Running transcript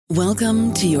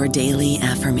Welcome to your daily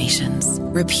affirmations.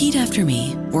 Repeat after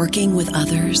me. Working with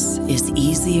others is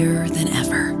easier than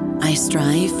ever. I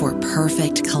strive for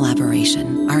perfect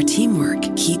collaboration. Our teamwork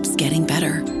keeps getting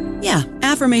better. Yeah,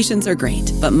 affirmations are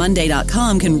great, but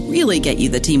Monday.com can really get you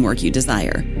the teamwork you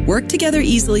desire. Work together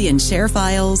easily and share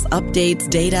files, updates,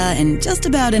 data, and just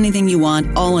about anything you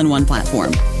want all in one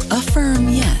platform. Affirm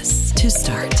yes to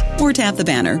start, or tap the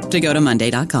banner to go to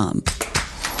Monday.com.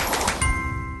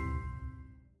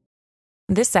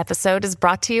 This episode is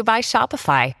brought to you by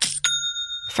Shopify.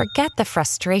 Forget the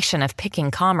frustration of picking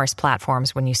commerce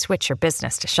platforms when you switch your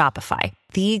business to Shopify,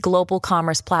 the global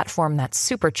commerce platform that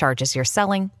supercharges your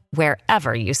selling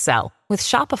wherever you sell. With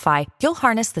Shopify, you'll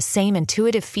harness the same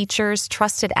intuitive features,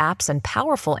 trusted apps, and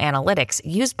powerful analytics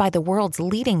used by the world's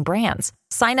leading brands.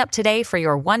 Sign up today for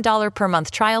your $1 per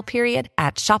month trial period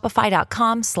at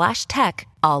shopify.com/tech,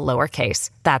 all lowercase.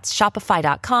 That's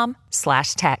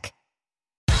shopify.com/tech.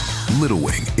 Little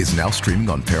Wing is now streaming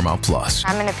on Paramount Plus.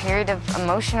 I'm in a period of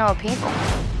emotional upheaval.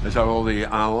 Is that all the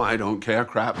I don't care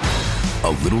crap?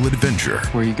 A little adventure.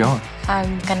 Where are you going?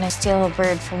 I'm gonna steal a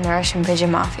bird from the Russian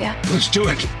pigeon mafia. Let's do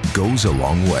it. Goes a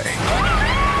long way.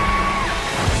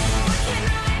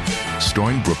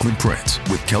 Starring Brooklyn Prince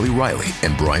with Kelly Riley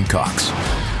and Brian Cox.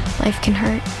 Life can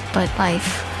hurt, but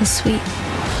life is sweet.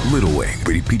 Little Wing,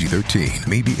 rated PG-13,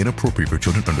 may be inappropriate for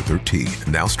children under 13.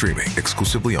 Now streaming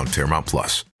exclusively on Paramount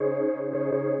Plus.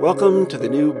 Welcome to the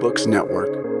New Books Network.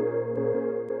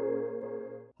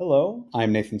 Hello,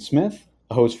 I'm Nathan Smith,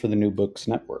 a host for the New Books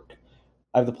Network.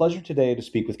 I have the pleasure today to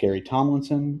speak with Gary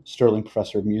Tomlinson, Sterling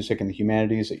Professor of Music and the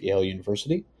Humanities at Yale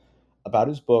University, about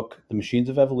his book, The Machines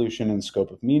of Evolution and Scope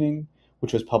of Meaning,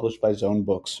 which was published by Zone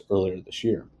Books earlier this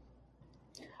year.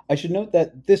 I should note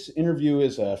that this interview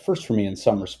is a first for me in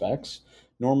some respects.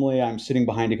 Normally, I'm sitting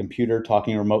behind a computer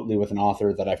talking remotely with an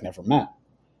author that I've never met.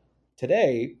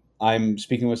 Today, I'm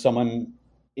speaking with someone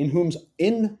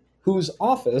in whose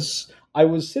office I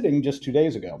was sitting just 2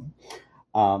 days ago.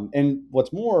 And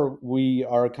what's more, we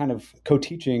are kind of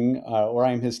co-teaching, or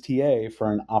I am his TA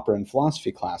for an opera and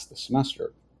philosophy class this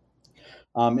semester.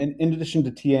 And in addition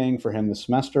to TAing for him this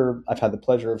semester, I've had the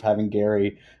pleasure of having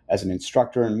Gary as an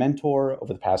instructor and mentor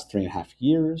over the past 3.5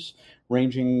 years,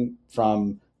 ranging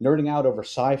from nerding out over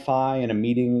sci-fi in a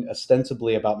meeting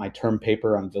ostensibly about my term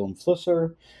paper on Willem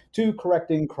Flusser, to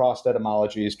correcting crossed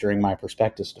etymologies during my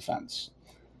prospectus defense.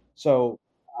 So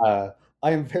I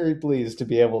am very pleased to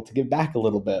be able to give back a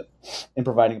little bit in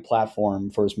providing a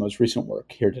platform for his most recent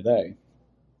work here today.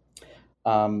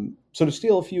 So to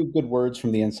steal a few good words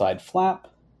from the inside flap,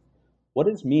 what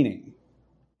is meaning?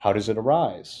 How does it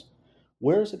arise?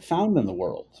 Where is it found in the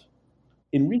world?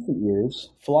 In recent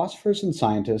years, philosophers and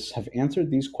scientists have answered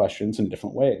these questions in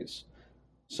different ways.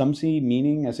 Some see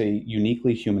meaning as a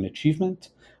uniquely human achievement.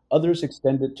 Others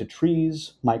extend it to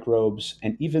trees, microbes,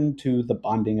 and even to the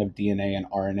bonding of DNA and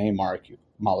RNA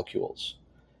molecules.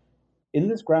 In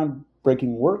this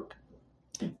groundbreaking work,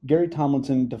 Gary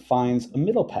Tomlinson defines a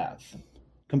middle path,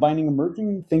 combining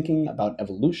emerging thinking about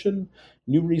evolution,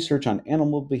 new research on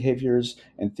animal behaviors,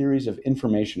 and theories of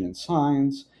information and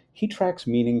signs. He tracks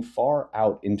meaning far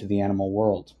out into the animal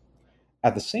world.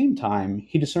 At the same time,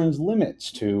 he discerns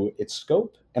limits to its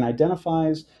scope and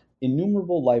identifies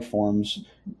innumerable life forms,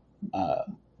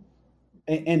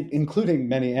 and including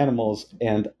many animals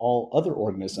and all other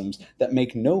organisms that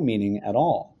make no meaning at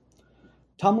all.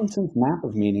 Tomlinson's map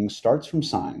of meaning starts from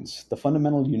signs, the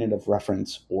fundamental unit of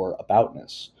reference or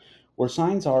aboutness. Where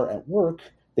signs are at work,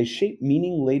 they shape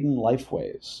meaning-laden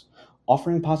lifeways,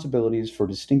 offering possibilities for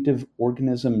distinctive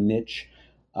organism niche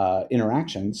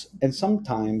interactions, and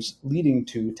sometimes leading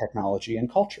to technology and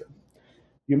culture.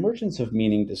 The emergence of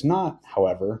meaning does not,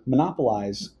 however,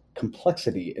 monopolize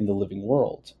complexity in the living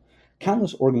world.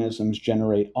 Countless organisms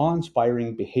generate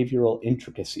awe-inspiring behavioral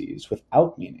intricacies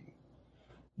without meaning.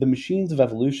 The Machines of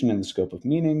Evolution and the Scope of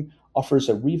Meaning offers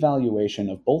a revaluation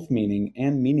of both meaning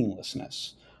and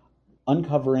meaninglessness,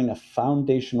 uncovering a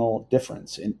foundational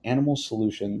difference in animal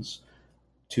solutions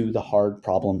to the hard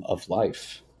problem of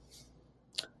life.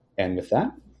 And with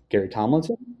that, Gary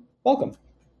Tomlinson, welcome.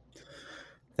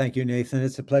 Thank you, Nathan.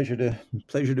 It's a pleasure to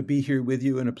be here with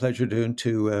you, and a pleasure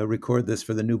to record this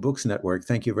for the New Books Network.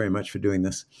 Thank you very much for doing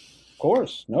this. Of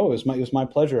course, no, it was my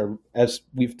pleasure. As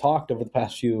we've talked over the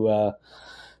past few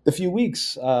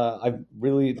weeks, I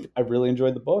really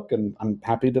enjoyed the book, and I'm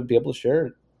happy to be able to share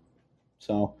it.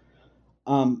 So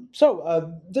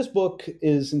this book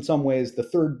is in some ways the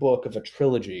third book of a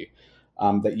trilogy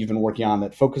that you've been working on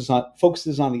that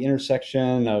focuses on the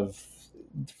intersection of,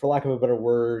 for lack of a better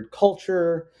word,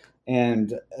 culture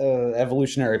and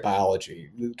evolutionary biology,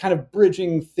 kind of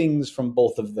bridging things from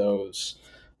both of those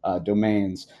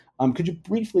domains. Could you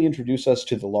briefly introduce us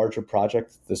to the larger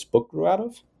project this book grew out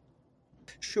of?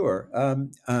 Sure.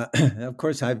 Of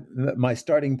course, my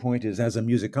starting point is as a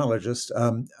musicologist,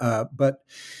 but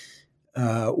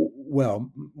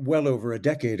well over a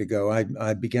decade ago,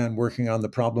 I began working on the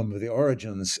problem of the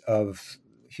origins of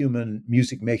human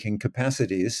music-making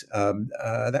capacities.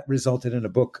 That resulted in a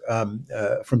book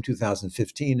from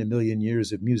 2015, A Million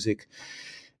Years of Music.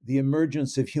 The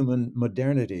Emergence of Human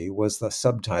Modernity was the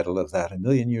subtitle of that. A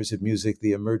Million Years of Music,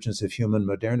 The Emergence of Human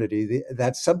Modernity.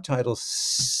 That subtitle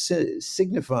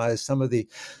signifies some of the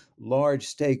large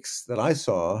stakes that I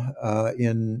saw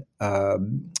in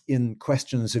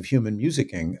questions of human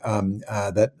musicking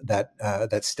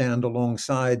that stand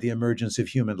alongside the emergence of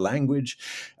human language,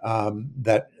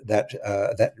 that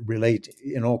relate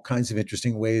in all kinds of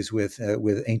interesting ways with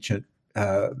ancient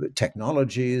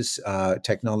technologies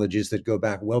that go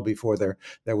back well before there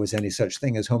was any such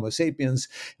thing as Homo sapiens,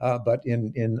 but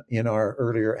in our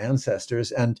earlier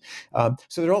ancestors, and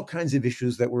so there are all kinds of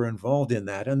issues that were involved in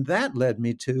that, and that led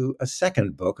me to a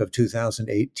second book of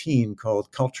 2018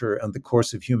 called Culture and the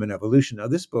Course of Human Evolution. Now,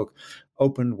 this book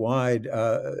opened wide.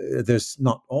 There's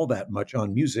not all that much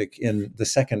on music in the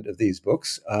second of these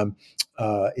books.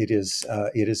 It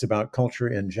is about culture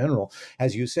in general,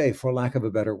 as you say, for lack of a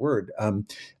better word. And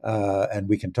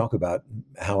we can talk about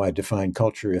how I define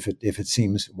culture if it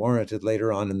seems warranted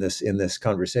later on in this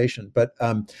conversation. But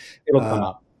It'll come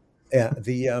up. Yeah,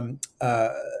 the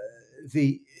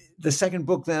second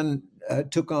book then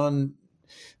took on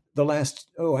the last,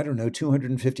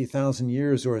 250,000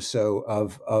 years or so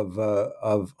of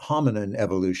hominin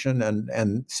evolution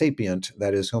and sapient,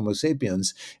 that is Homo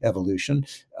sapiens evolution,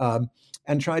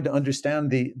 and tried to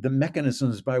understand the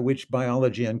mechanisms by which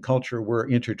biology and culture were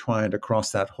intertwined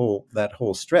across that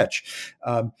whole stretch.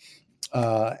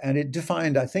 And it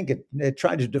defined, I think it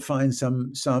tried to define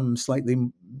some slightly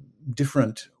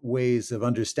different ways of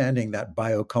understanding that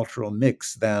biocultural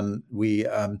mix than we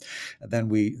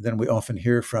often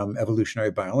hear from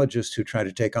evolutionary biologists who try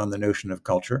to take on the notion of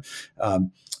culture,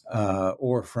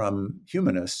 or from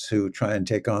humanists who try and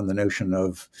take on the notion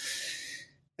of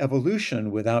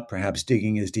evolution without perhaps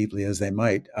digging as deeply as they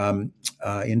might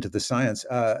into the science.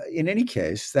 In any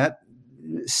case, that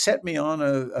set me on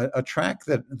a track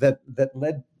that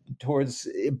led towards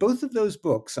both of those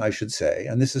books, I should say,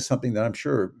 and this is something that I'm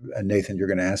sure, Nathan, you're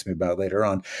going to ask me about later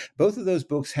on. Both of those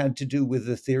books had to do with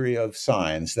the theory of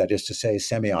signs, that is to say,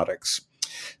 semiotics,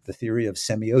 the theory of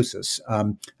semiosis,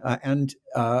 and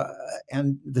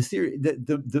the theory,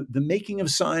 the making of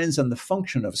signs and the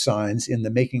function of signs in the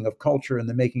making of culture and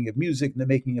the making of music and the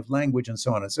making of language and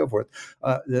so on and so forth.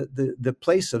 The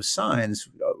place of signs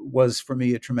was for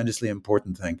me a tremendously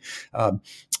important thing.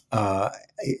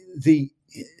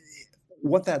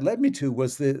 What that led me to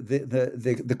was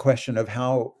the question of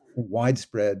how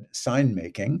widespread sign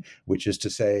making, which is to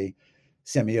say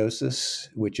semiosis,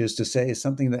 which is to say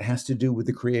something that has to do with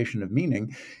the creation of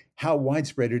meaning, how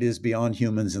widespread it is beyond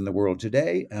humans in the world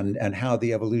today, and how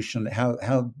the evolution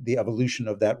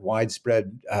of that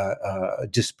widespread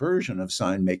dispersion of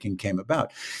sign making came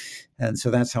about. And so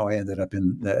that's how I ended up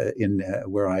in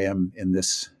where I am in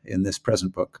this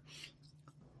present book.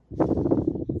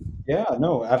 Yeah,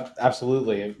 no,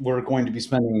 absolutely. We're going to be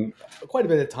spending quite a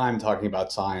bit of time talking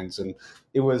about signs, and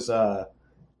it was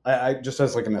I just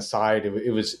as like an aside,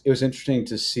 it was interesting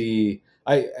to see.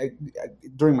 I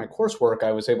during my coursework,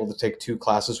 I was able to take 2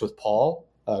 classes with Paul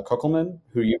Kuckelman,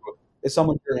 who is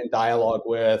someone you're in dialogue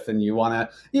with, and you want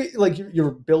to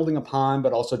you're building upon,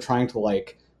 but also trying to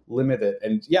like limit it.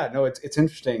 And yeah, no, it's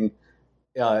interesting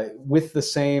with the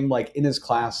same, like in his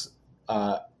class,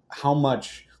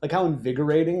 how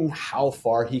invigorating, how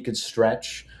far he could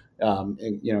stretch,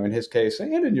 in his case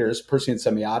and in yours, Persian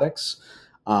semiotics.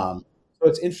 So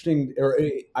it's interesting, or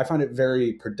I find it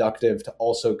very productive to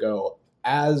also go,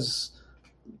 as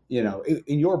in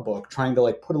your book, trying to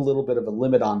like put a little bit of a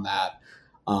limit on that,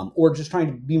 or just trying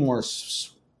to be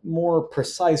more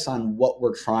precise on what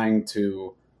we're trying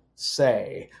to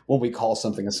say when we call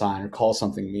something a sign or call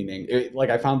something meaning.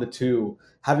 I found the two,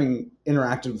 having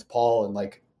interacted with Paul and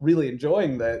like really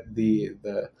enjoying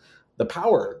the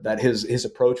power that his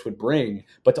approach would bring,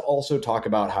 but to also talk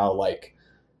about how, like,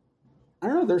 I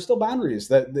don't know, there's still boundaries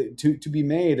that to be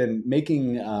made, and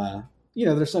making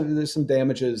there's some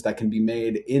damages that can be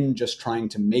made in just trying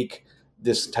to make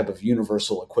this type of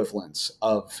universal equivalence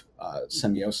of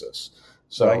semiosis.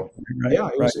 So right. Yeah,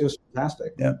 it was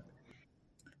fantastic. Yeah.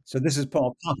 So this is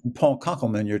Paul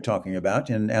Kuckelman you're talking about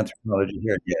in anthropology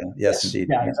here. Yeah. Yes, indeed.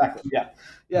 Yeah, exactly.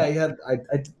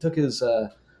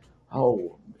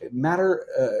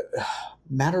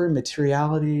 matter and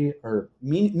materiality, or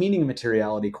meaning and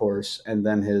materiality course, and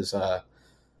then his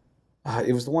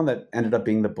it was the one that ended up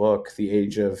being the book, The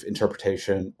Age of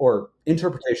Interpretation, or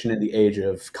Interpretation in the Age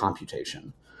of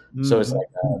Computation. So it's like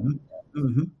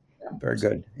very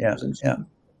good. Yeah.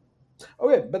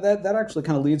 Okay, but that actually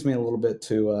kind of leads me a little bit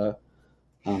to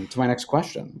my next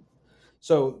question.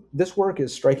 So this work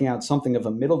is striking out something of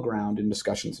a middle ground in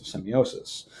discussions of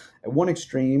semiosis. At one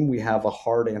extreme, we have a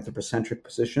hard anthropocentric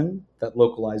position that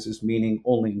localizes meaning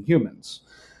only in humans.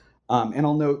 And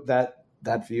I'll note that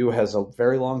that view has a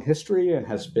very long history and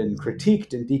has been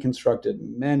critiqued and deconstructed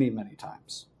many, many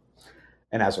times.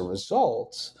 And as a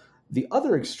result, the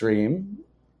other extreme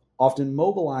often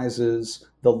mobilizes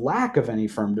the lack of any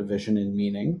firm division in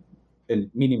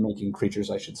meaning-making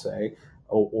creatures, I should say,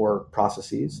 or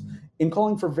processes, in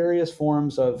calling for various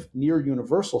forms of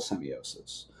near-universal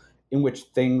semiosis, in which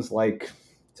things like,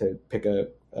 to pick a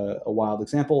wild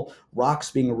example, rocks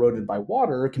being eroded by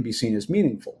water can be seen as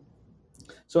meaningful.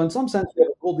 So in some sense, we have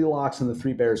a Goldilocks and the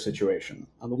Three Bears situation.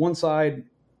 On the one side,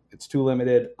 it's too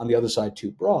limited. On the other side,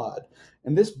 too broad.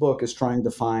 And this book is trying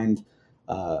to find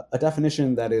a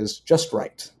definition that is just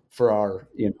right for our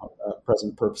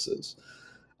present purposes.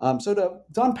 So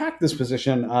to unpack this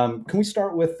position, can we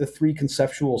start with the three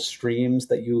conceptual streams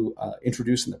that you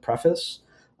introduce in the preface,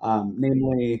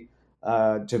 namely,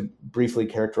 to briefly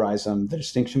characterize them, the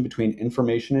distinction between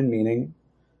information and meaning,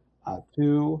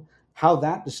 two, how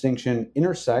that distinction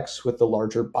intersects with the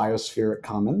larger biospheric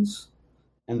commons,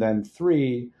 and then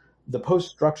three, the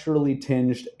post-structurally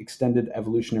tinged extended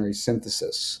evolutionary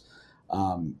synthesis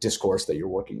discourse that you're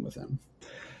working within.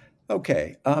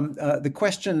 Okay. The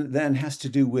question then has to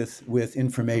do with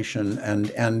information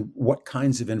and what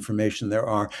kinds of information there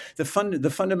are. The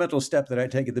fundamental step that I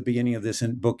take at the beginning of this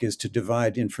book is to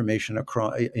divide information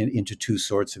into two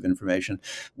sorts of information.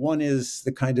 One is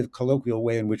the kind of colloquial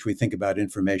way in which we think about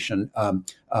information.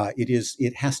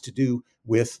 It has to do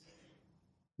with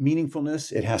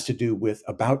meaningfulness. It has to do with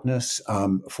aboutness.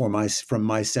 From my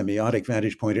semiotic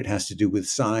vantage point, it has to do with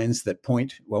signs that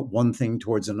point one thing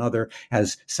towards another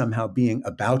as somehow being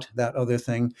about that other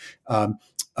thing.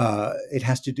 It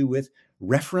has to do with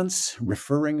reference,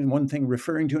 one thing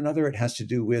referring to another. It has to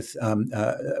do with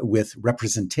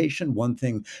representation, one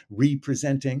thing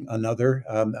representing another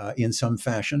in some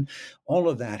fashion. All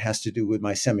of that has to do with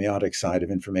my semiotic side of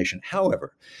information.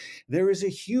 However, there is a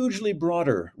hugely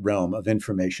broader realm of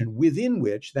information within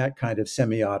which that kind of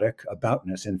semiotic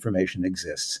aboutness information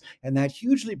exists. And that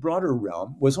hugely broader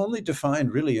realm was only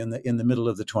defined really in the middle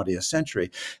of the 20th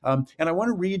century. And I want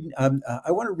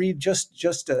to read just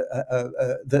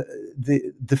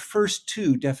the first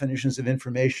two definitions of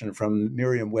information from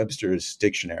Merriam-Webster's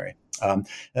dictionary.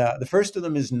 The first of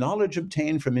them is knowledge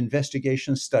obtained from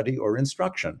investigation, study, or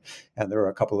instruction. And there are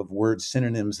a couple of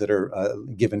synonyms that are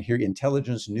given here: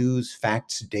 intelligence, news,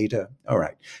 facts, data. All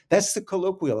right. That's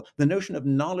the notion of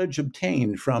knowledge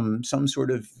obtained from some sort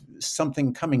of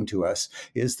something coming to us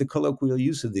is the colloquial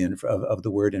use of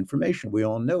the word information. We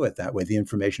all know it that way, the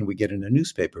information we get in a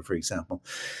newspaper, for example.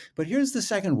 But here's the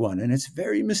second one, and it's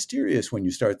very mysterious when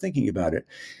you start thinking about it.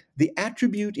 The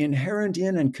attribute inherent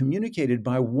in and communicated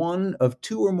by one of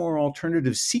two or more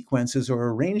alternative sequences or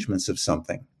arrangements of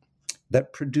something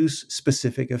that produce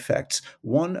specific effects.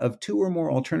 One of two or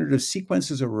more alternative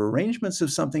sequences or arrangements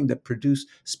of something that produce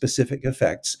specific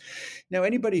effects. Now,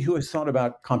 anybody who has thought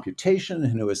about computation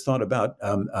and who has thought about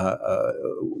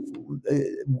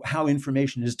how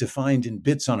information is defined in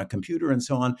bits on a computer and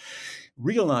so on,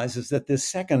 realizes that this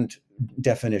second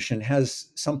definition has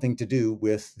something to do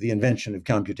with the invention of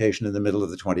computation in the middle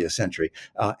of the 20th century.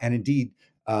 And indeed,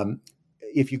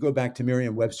 if you go back to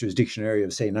Merriam-Webster's dictionary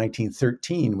of, say,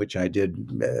 1913, which I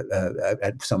did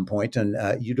at some point, and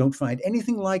you don't find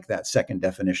anything like that second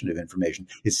definition of information.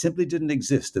 It simply didn't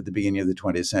exist at the beginning of the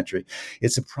 20th century.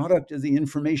 It's a product of the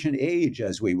information age,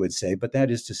 as we would say, but that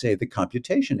is to say the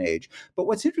computation age. But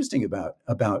what's interesting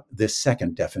about this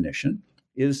second definition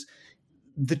is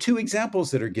the two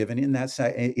examples that are given in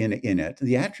it,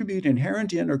 the attribute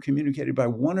inherent in or communicated by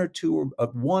one of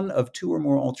two or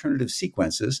more alternative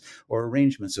sequences or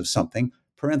arrangements of something,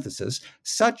 parenthesis,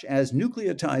 such as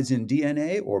nucleotides in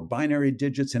DNA or binary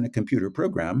digits in a computer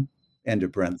program, end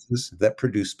of parenthesis, that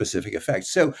produce specific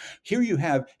effects. So here you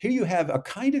have a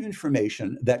kind of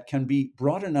information that can be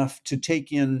broad enough to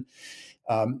take in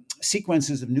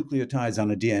sequences of nucleotides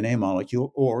on a DNA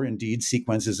molecule, or indeed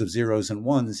sequences of zeros and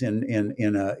ones in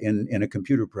a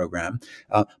computer program.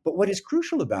 But what is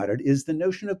crucial about it is the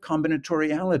notion of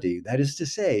combinatoriality. That is to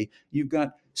say, you've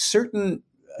got certain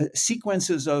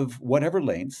sequences of whatever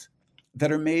length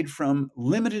that are made from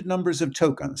limited numbers of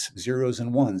tokens, zeros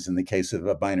and ones in the case of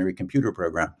a binary computer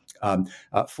program,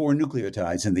 4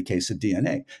 nucleotides in the case of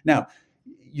DNA. Now,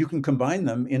 you can combine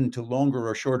them into longer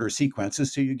or shorter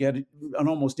sequences, so you get an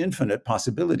almost infinite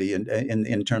possibility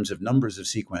in terms of numbers of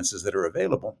sequences that are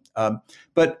available.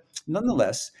 But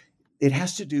nonetheless, it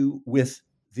has to do with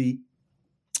the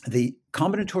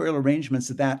combinatorial arrangements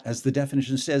that, as the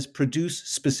definition says, produce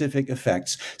specific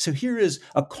effects. So here is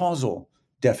a causal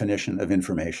definition of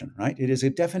information, right? It is a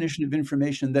definition of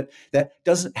information that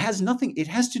has nothing. It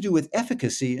has to do with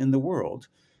efficacy in the world,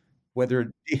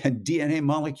 whether DNA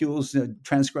molecules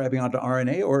transcribing onto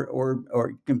RNA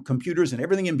or computers and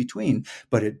everything in between,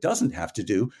 but it doesn't have to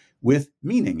do with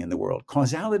meaning in the world.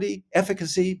 Causality,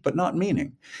 efficacy, but not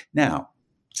meaning. Now,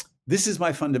 this is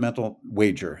my fundamental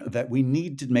wager, that we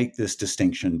need to make this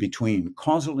distinction between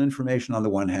causal information on the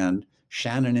one hand,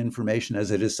 Shannon information,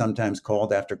 as it is sometimes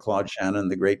called after Claude Shannon,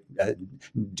 the great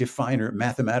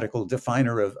mathematical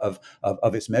definer of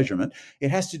its measurement. It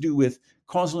has to do with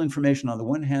causal information on the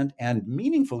one hand and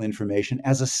meaningful information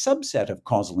as a subset of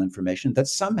causal information that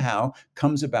somehow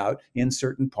comes about in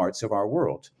certain parts of our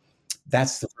world.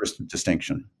 That's the first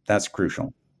distinction. That's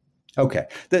crucial. Okay.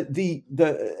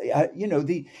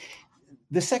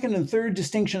 The second and third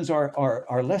distinctions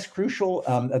are less crucial.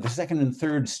 The second and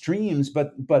third streams,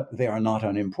 but they are not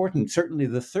unimportant. Certainly,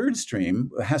 the third stream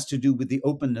has to do with the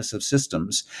openness of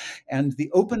systems, and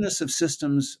the openness of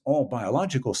systems, all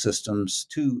biological systems,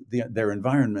 to their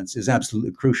environments is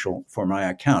absolutely crucial for my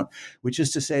account. Which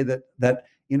is to say that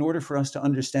in order for us to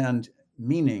understand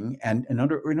meaning, and in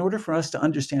order for us to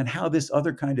understand how this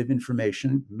other kind of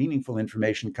information, meaningful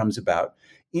information, comes about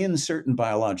in certain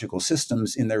biological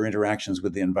systems in their interactions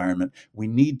with the environment, we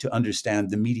need to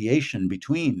understand the mediation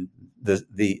between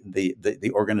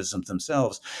the organisms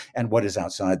themselves and what is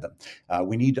outside them.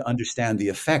 We need to understand the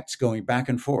effects going back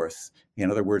and forth. In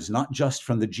other words, not just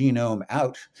from the genome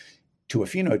out to a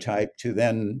phenotype to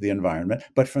then the environment,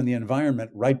 but from the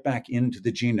environment right back into the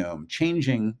genome,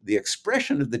 changing the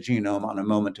expression of the genome on a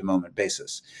moment-to-moment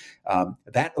basis.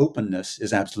 That openness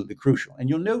is absolutely crucial. And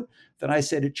you'll note that I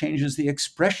said it changes the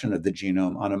expression of the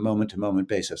genome on a moment-to-moment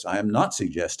basis. I am not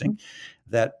suggesting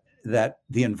that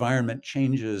the environment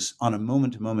changes on a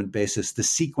moment-to-moment basis the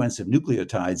sequence of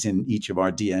nucleotides in each of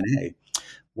our DNA.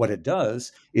 What it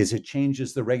does is it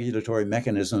changes the regulatory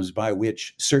mechanisms by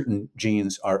which certain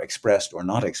genes are expressed or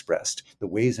not expressed, the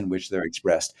ways in which they're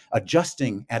expressed,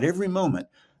 adjusting at every moment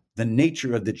the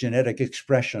nature of the genetic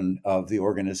expression of the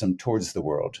organism towards the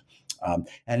world.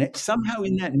 Somehow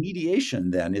in that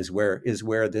mediation then is where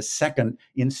the second,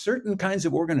 in certain kinds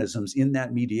of organisms, in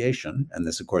that mediation, and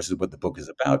this of course is what the book is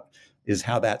about, is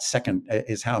how that second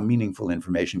is how meaningful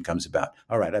information comes about.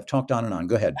 All right, I've talked on and on.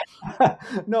 Go ahead.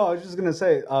 No, I was just going to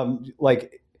say,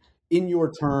 like in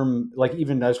your term, like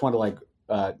even I just want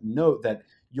to note that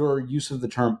your use of the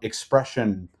term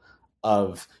expression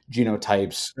of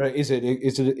genotypes, is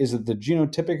it the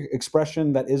genotypic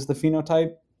expression that is the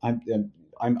phenotype?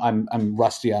 I'm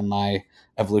rusty on my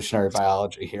evolutionary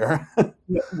biology here.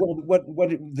 Well, what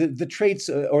the traits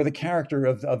or the character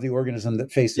of the organism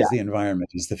that faces the environment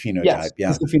is the phenotype. Yes, yeah,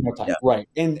 it's the phenotype, right?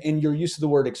 And your use of the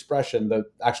word expression, the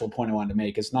actual point I wanted to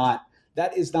make is not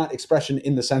expression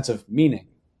in the sense of meaning,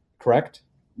 correct?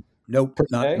 Nope,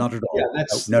 not at all. Yeah,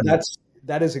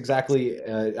 that is exactly.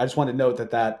 I just want to note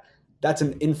that's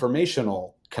an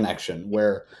informational connection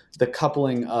where the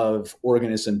coupling of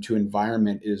organism to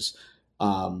environment is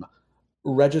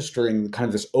registering kind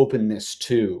of this openness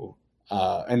to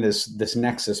and this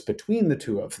nexus between the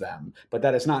two of them. But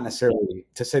that is not necessarily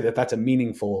to say that that's a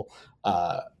meaningful.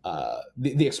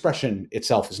 The expression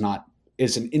itself is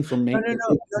an information.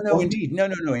 No, indeed,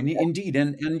 indeed,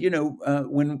 and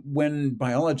when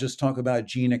biologists talk about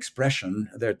gene expression,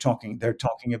 they're talking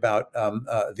about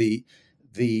the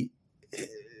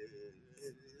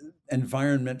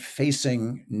environment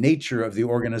facing nature of the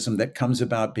organism that comes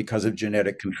about because of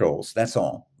genetic controls. That's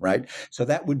all, right? So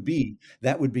that would be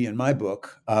in my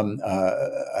book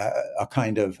a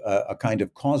kind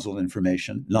of causal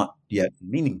information, not yet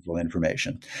meaningful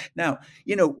information. Now,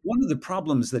 one of the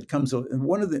problems that comes,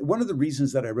 one of the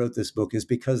reasons that I wrote this book is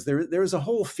because there is a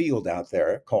whole field out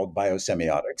there called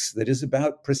biosemiotics that is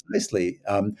about precisely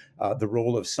the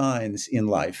role of signs in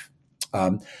life.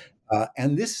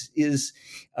 And this is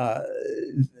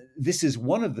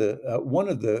one of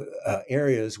the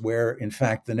areas where, in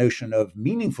fact, the notion of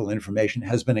meaningful information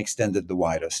has been extended the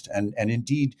widest. And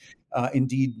indeed,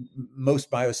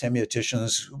 most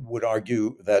biosemioticians would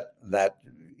argue that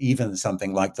even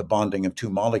something like the bonding of two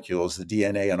molecules, the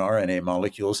DNA and RNA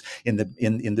molecules, in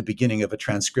the beginning of a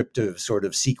transcriptive sort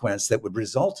of sequence that would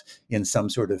result in some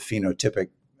sort of phenotypic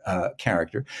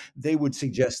character, they would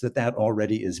suggest that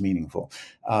already is meaningful.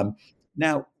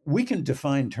 Now, we can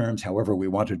define terms however we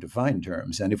want to define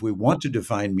terms. And if we want to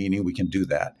define meaning, we can do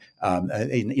that.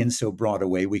 In so broad a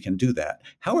way, we can do that.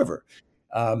 However,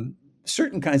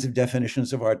 certain kinds of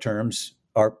definitions of our terms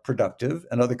are productive,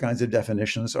 and other kinds of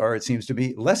definitions are, it seems to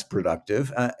be, less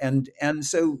productive. And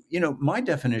so, my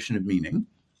definition of meaning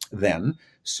then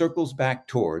circles back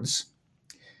towards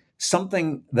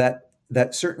something that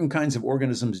certain kinds of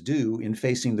organisms do in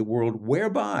facing the world,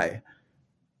 whereby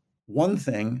one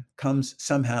thing comes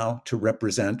somehow to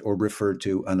represent or refer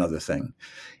to another thing.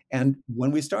 And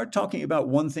when we start talking about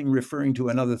one thing referring to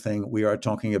another thing, we are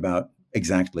talking about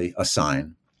exactly a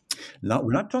sign.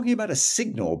 We're not talking about a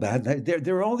signal.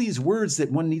 There are all these words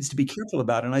that one needs to be careful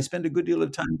about, and I spend a good deal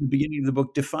of time at the beginning of the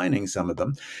book defining some of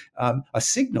them. A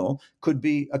signal could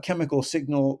be a chemical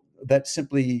signal that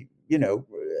simply,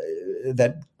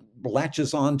 that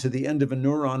latches on to the end of a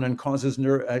neuron and causes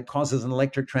an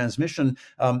electric transmission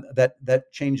that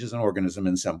changes an organism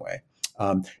in some way.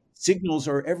 Signals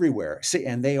are everywhere,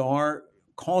 and they are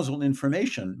causal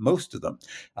information, most of them.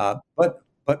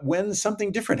 But when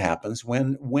something different happens,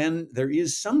 when there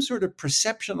is some sort of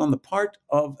perception on the part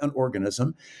of an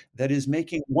organism that is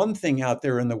making one thing out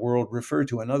there in the world refer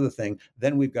to another thing,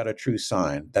 then we've got a true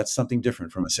sign. That's something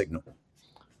different from a signal.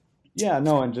 Yeah,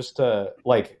 no, and just we're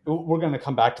going to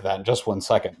come back to that in just one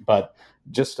second, but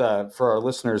just for our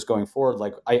listeners going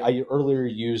forward, I earlier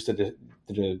used the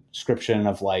description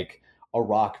of like a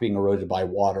rock being eroded by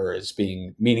water as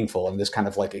being meaningful in this kind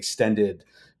of like extended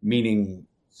meaning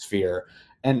sphere.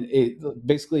 And it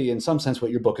basically, in some sense,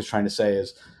 what your book is trying to say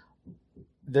is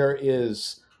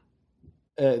there's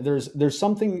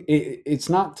something. It's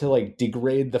not to like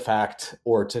degrade the fact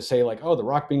or to say like, oh, the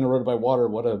rock being eroded by water,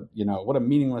 what a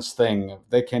meaningless thing.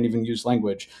 They can't even use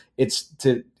language. It's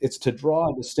to draw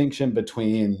a distinction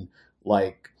between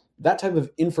like that type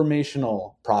of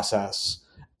informational process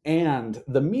and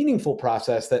the meaningful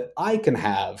process that I can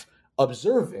have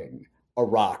observing a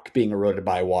rock being eroded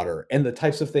by water and the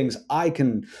types of things I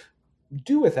can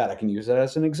do with that. I can use that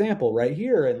as an example right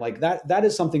here. And like that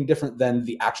is something different than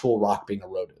the actual rock being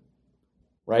eroded.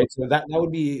 Right. So that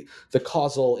would be the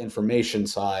causal information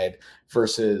side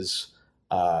versus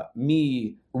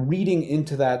me reading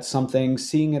into that something,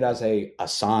 seeing it as a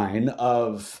sign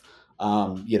of,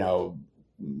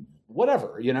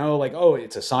 whatever, like, oh,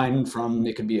 it's a sign from,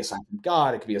 it could be a sign from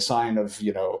God. It could be a sign of,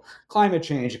 climate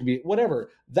change. It could be whatever.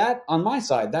 That on my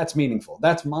side, that's meaningful.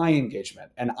 That's my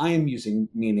engagement. And I am using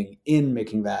meaning in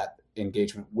making that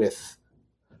engagement with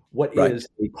what is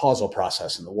a causal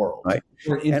process in the world. Right.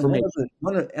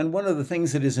 And one of the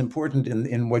things that is important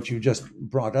in what you just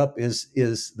brought up is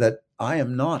that I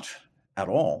am not at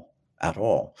all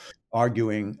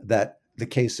arguing that the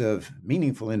case of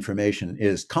meaningful information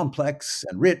is complex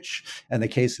and rich, and the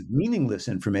case of meaningless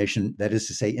information, that is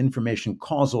to say, information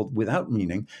causal without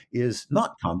meaning, is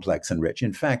not complex and rich.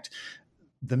 In fact,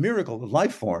 the miracle of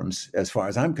life forms, as far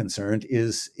as I'm concerned,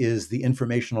 is the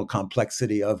informational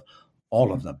complexity of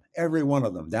all of them, every one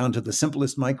of them, down to the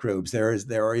simplest microbes.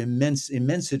 There are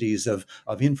immensities of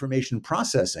information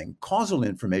processing, causal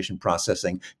information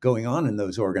processing going on in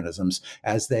those organisms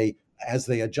as they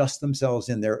adjust themselves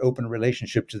in their open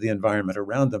relationship to the environment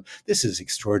around them. This is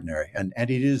extraordinary. And it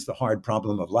is the hard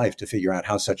problem of life to figure out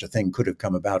how such a thing could have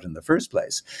come about in the first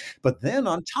place. But then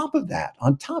on top of that,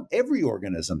 every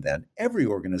organism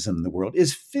in the world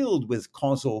is filled with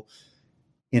causal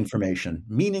information,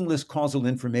 meaningless causal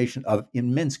information of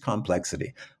immense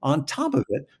complexity. On top of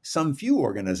it, some few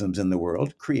organisms in the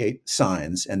world create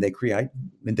signs, and they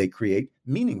create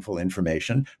meaningful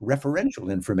information, referential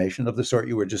information of the sort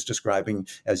you were just describing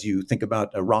as you think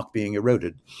about a rock being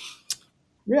eroded.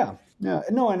 Yeah.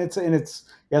 No, and it's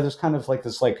there's kind of like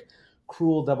this like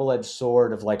cruel double-edged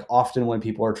sword of like often when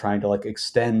people are trying to like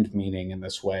extend meaning in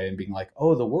this way and being like,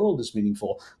 oh, the world is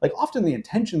meaningful, like often the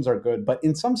intentions are good, but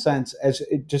in some sense, as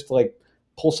it just like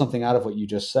pull something out of what you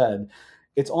just said,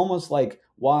 it's almost like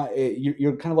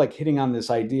you're kind of like hitting on this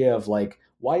idea of like,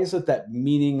 why is it that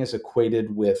meaning is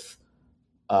equated with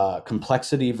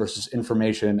complexity versus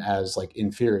information as like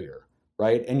inferior,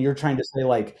 right? And you're trying to say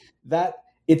like that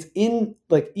it's in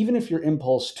like, even if your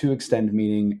impulse to extend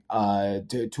meaning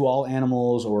to all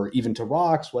animals or even to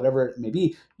rocks, whatever it may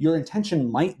be, your intention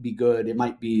might be good. It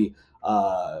might be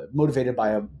motivated by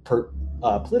a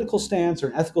political stance or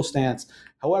an ethical stance.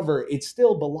 However, it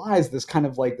still belies this kind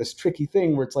of like this tricky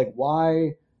thing where it's like,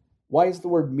 why is the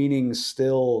word meaning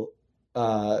still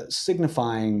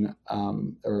signifying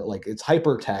or like its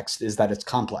hypertext is that it's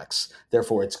complex,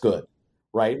 therefore it's good,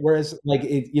 right? Whereas like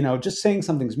just saying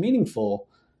something's meaningful,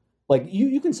 like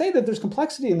you can say that there's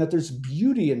complexity and that there's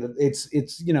beauty and that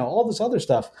it's all this other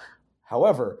stuff.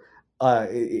 However,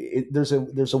 there's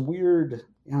a weird,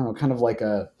 kind of like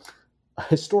a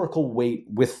historical weight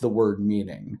with the word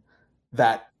meaning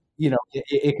that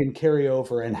it can carry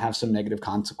over and have some negative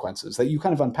consequences that you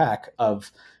kind of unpack,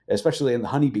 of especially in the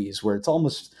honeybees, where it's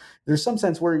almost, there's some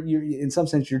sense where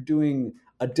you're doing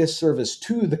a disservice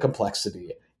to the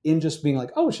complexity in just being like,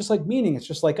 oh, it's just like meaning, it's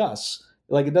just like us,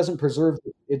 like it doesn't preserve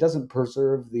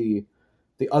the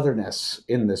otherness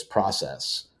in this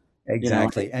process.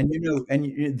 Exactly. And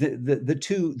the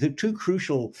two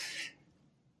crucial,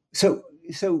 so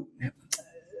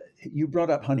you brought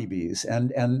up honeybees,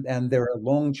 and there are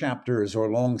long chapters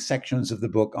or long sections of the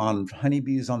book on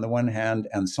honeybees on the one hand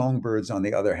and songbirds on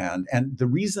the other hand. And the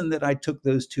reason that I took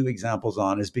those two examples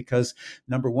on is because,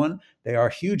 number one, they are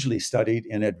hugely studied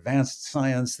in advanced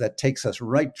science that tracks us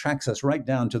right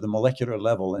down to the molecular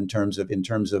level in terms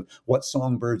of what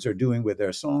songbirds are doing with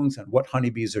their songs and what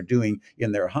honeybees are doing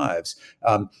in their hives,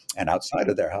 and outside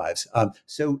of their hives.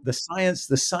 So the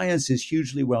science is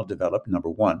hugely well developed, number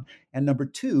one. And number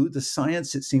two, the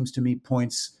science, it seems to me,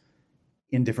 points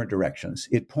in different directions.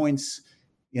 It points,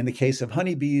 in the case of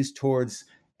honeybees, towards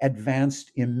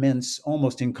advanced, immense,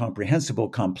 almost incomprehensible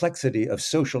complexity of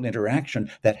social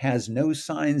interaction that has no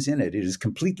signs in it. It is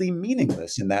completely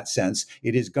meaningless in that sense.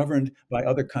 It is governed by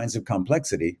other kinds of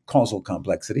complexity, causal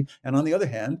complexity. And on the other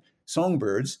hand,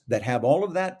 songbirds that have all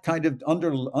of that kind of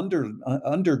under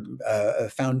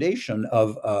foundation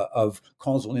of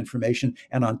causal information,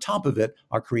 and on top of it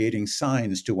are creating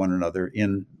signs to one another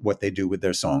in what they do with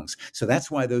their songs. So that's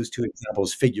why those two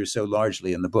examples figure so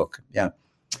largely in the book. Yeah.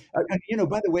 By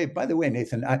the way,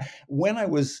 Nathan,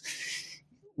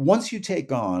 once you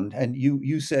take on, and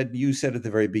you said at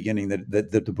the very beginning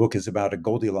that the book is about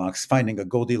finding a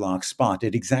Goldilocks spot.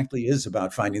 It exactly is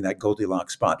about finding that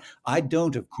Goldilocks spot. I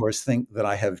don't, of course, think that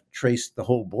I have traced the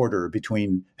whole border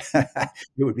between, it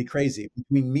would be crazy,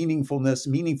 between meaningfulness,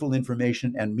 meaningful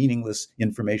information, and meaningless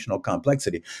informational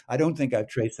complexity. I don't think I've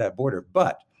traced that border.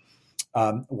 But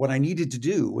what I needed to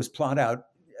do was plot out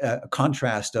a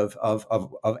contrast of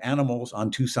animals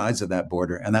on two sides of that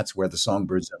border, and that's where the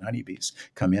songbirds and honeybees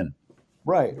come in.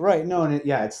 Right. No, and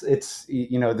it's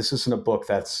this isn't a book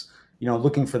that's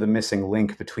looking for the missing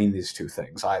link between these two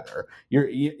things either.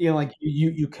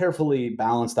 You carefully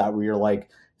balance that, where you're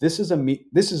like, this is a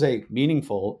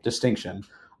meaningful distinction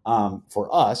for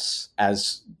us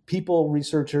as people,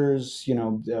 researchers,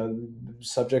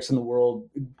 subjects in the world,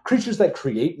 creatures that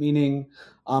create meaning,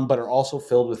 but are also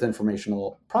filled with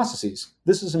informational processes.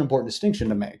 This is an important distinction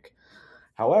to make.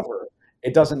 However,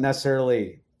 it doesn't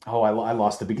necessarily. Oh, I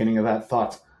lost the beginning of that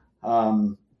thought.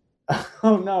 Oh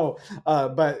no!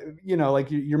 But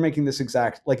you're making this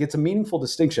exact, like, it's a meaningful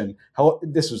distinction.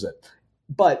 This was it,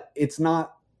 but it's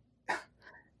not.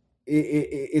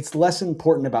 It's less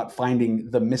important about finding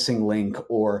the missing link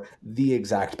or the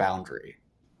exact boundary.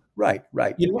 Right.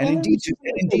 And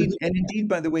indeed,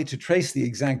 by the way, to trace the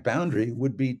exact boundary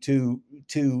would be to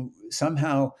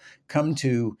somehow come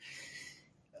to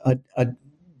a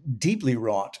deeply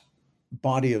wrought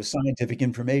body of scientific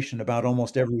information about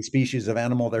almost every species of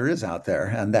animal there is out there,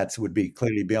 and that would be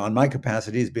clearly beyond my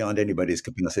capacities, beyond anybody's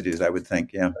capacities, I would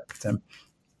think. Yeah.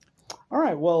 All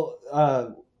right. Well,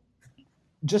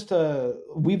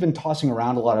 we've been tossing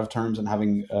around a lot of terms and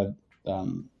having a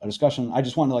discussion. I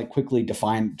just want to quickly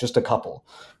define just a couple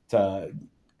to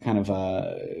kind of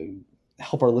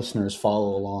help our listeners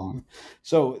follow along.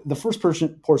 So the first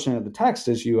portion of the text,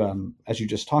 as you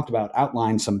just talked about,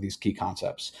 outlines some of these key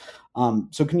concepts.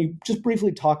 So can you just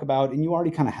briefly talk about, and you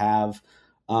already kind of have,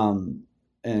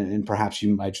 and perhaps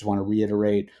you might just want to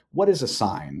reiterate, what is a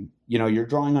sign? You're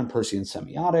drawing on Peircean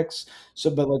semiotics. So,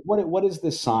 but what is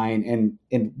this sign,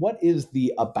 and what is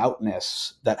the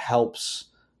aboutness that helps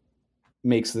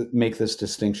make this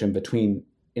distinction between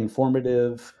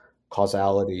informative,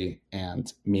 causality,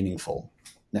 and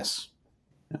meaningfulness?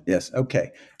 Yes.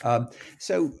 Okay.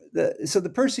 So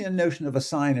the Peircean notion of a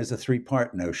sign is a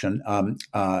three-part notion.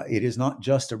 It is not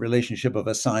just a relationship of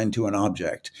a sign to an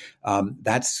object.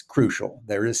 That's crucial.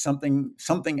 There is something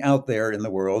out there in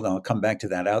the world. I'll come back to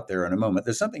that out there in a moment.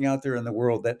 There's something out there in the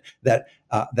world that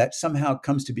somehow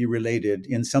comes to be related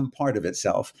in some part of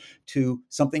itself to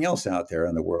something else out there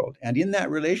in the world. And in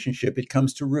that relationship, it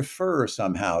comes to refer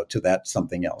somehow to that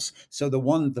something else. So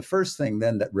the first thing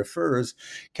then that refers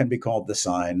can be called the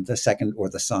sign. The second, or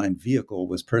the sign vehicle,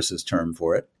 was Peirce's term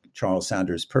for it, Charles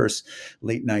Sanders Peirce,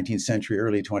 late 19th century,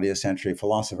 early 20th century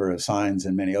philosopher of signs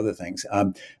and many other things.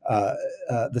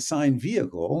 The sign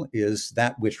vehicle is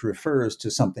that which refers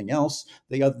to something else.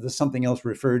 The something else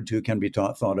referred to can be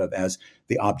thought of as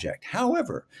the object.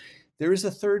 However, there is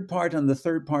a third part, and the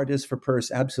third part is for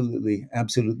Peirce absolutely,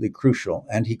 absolutely crucial,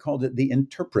 and he called it the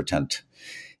interpretant.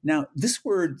 Now, this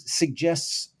word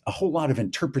suggests a whole lot of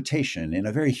interpretation in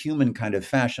a very human kind of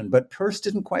fashion, but Peirce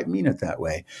didn't quite mean it that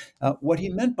way. What he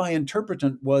meant by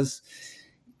interpretant was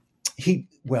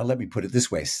let me put it this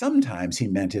way. Sometimes he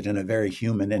meant it in a very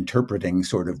human interpreting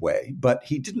sort of way, but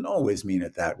he didn't always mean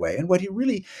it that way. And what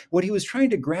he was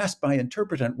trying to grasp by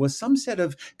interpretant was some set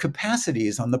of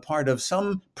capacities on the part of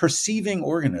some perceiving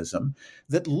organism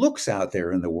that looks out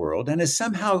there in the world and is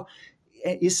somehow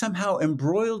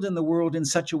embroiled in the world in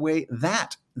such a way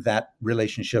that that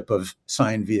relationship of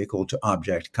sign vehicle to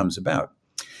object comes about.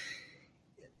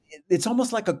 It's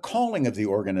almost like a calling of the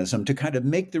organism to kind of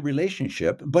make the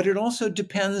relationship, but it also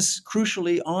depends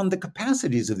crucially on the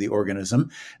capacities of the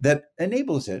organism that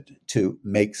enables it to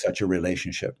make such a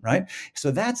relationship, right?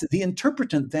 So that's the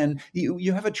interpretant. Then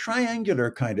you have a triangular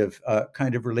kind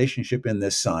of relationship in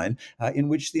this sign, in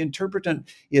which the interpretant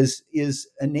is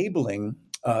enabling.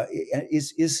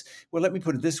 Let me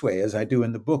put it this way, as I do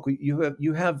in the book.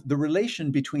 You have the relation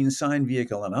between sign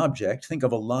vehicle and object. Think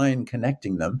of a line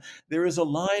connecting them. There is a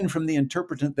line from the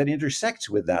interpretant that intersects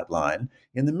with that line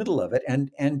in the middle of it, and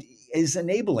is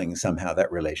enabling somehow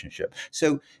that relationship.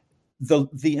 So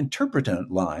the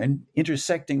interpretant line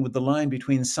intersecting with the line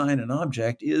between sign and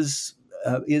object is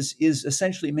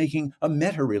essentially making a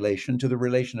meta relation to the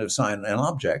relation of sign and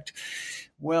object.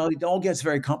 Well, it all gets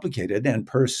very complicated, and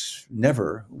Peirce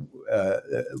never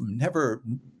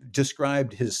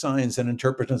described his signs and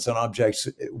interpretants and objects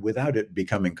without it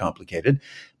becoming complicated.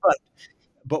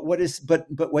 But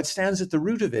what stands at the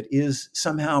root of it is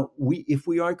somehow if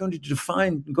we are going to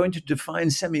define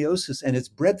semiosis and its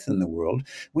breadth in the world,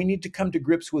 we need to come to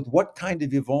grips with what kind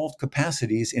of evolved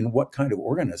capacities in what kind of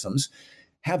organisms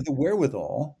have the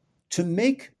wherewithal to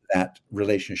make that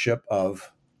relationship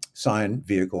of sign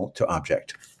vehicle to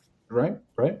object. Right.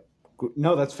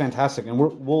 No, that's fantastic, and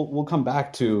we'll come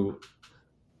back to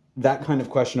that kind of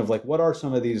question of like, what are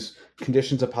some of these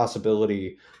conditions of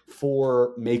possibility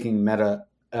for making meta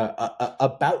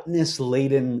aboutness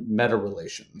laden meta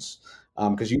relations?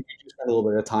 Because you spent a little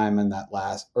bit of time in that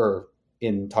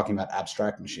in talking about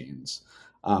abstract machines.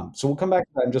 So we'll come back to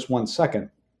that in just one second.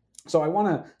 So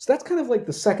that's kind of like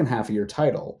the second half of your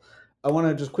title. I want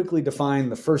to just quickly define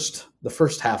the first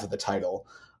half of the title,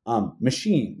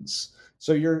 machines.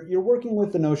 So you're working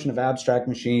with the notion of abstract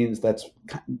machines. That's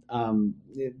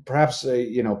perhaps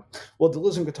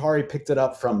Deleuze and Guattari picked it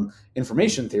up from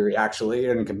information theory actually,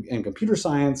 and computer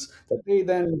science that they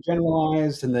then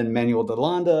generalized, and then Manuel de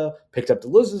Landa picked up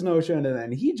Deleuze's notion, and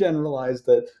then he generalized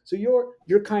it. So you're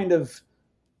kind of,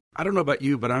 I don't know about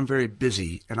you, but I'm very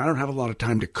busy and I don't have a lot of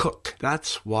time to cook.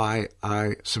 That's why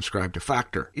I subscribe to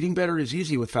Factor. Eating better is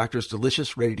easy with Factor's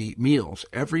delicious, ready-to-eat meals.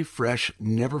 Every fresh,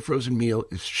 never frozen meal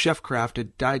is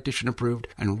chef-crafted, dietitian approved,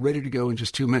 and ready to go in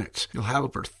just 2 minutes. You'll have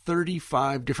over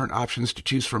 35 different options to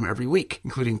choose from every week,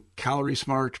 including Calorie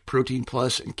Smart, Protein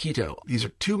Plus, and Keto. These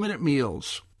are 2-minute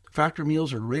meals. Factor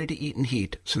meals are ready to eat and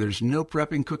heat, so there's no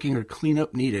prepping, cooking, or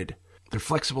cleanup needed. They're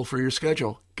flexible for your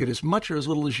schedule. Get as much or as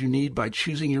little as you need by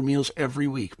choosing your meals every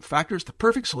week. Factor is the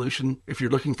perfect solution if you're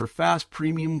looking for fast,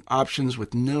 premium options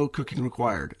with no cooking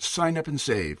required. Sign up and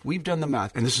save. We've done the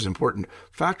math, and this is important.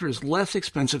 Factor is less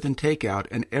expensive than takeout,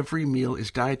 and every meal is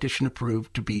dietitian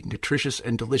approved to be nutritious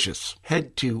and delicious.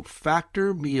 Head to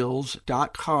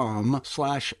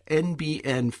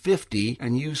factormeals.com/NBN50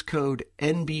 and use code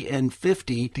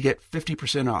NBN50 to get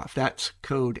 50% off. That's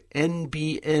code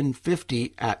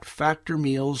NBN50 at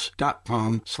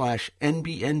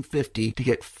factormeals.com/NBN50 to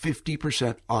get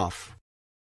 50% off.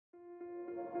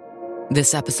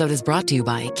 This episode is brought to you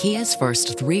by Kia's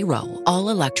first 3-row,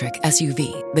 all-electric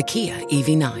SUV, the Kia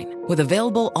EV9, with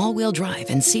available all-wheel drive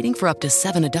and seating for up to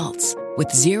 7 adults.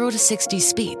 With 0 to 60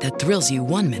 speed that thrills you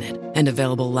 1 minute and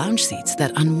available lounge seats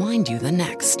that unwind you the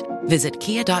next. Visit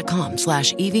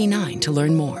kia.com/EV9 to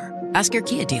learn more. Ask your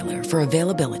Kia dealer for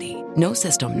availability. No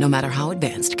system, no matter how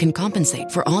advanced, can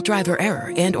compensate for all driver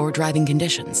error and or driving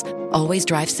conditions. Always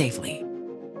drive safely.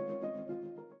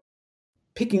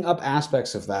 Picking up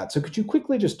aspects of that. So could you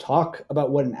quickly just talk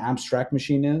about what an abstract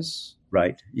machine is?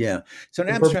 Right. Yeah. So an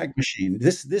abstract machine,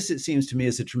 this it seems to me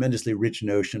is a tremendously rich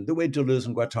notion. The way Deleuze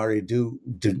and Guattari do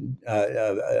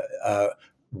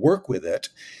work with it.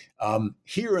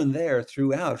 Here and there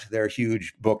throughout their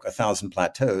huge book, A Thousand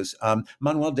Plateaus,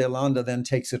 Manuel de Landa then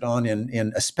takes it on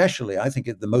in especially, I think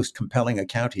the most compelling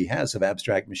account he has of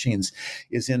abstract machines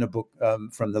is in a book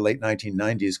from the late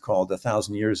 1990s called A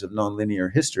Thousand Years of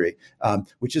Nonlinear History,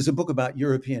 which is a book about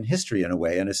European history in a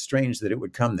way, and it's strange that it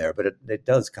would come there, but it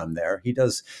does come there. He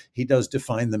does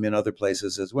define them in other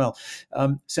places as well.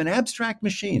 So an abstract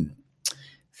machine,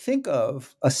 think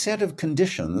of a set of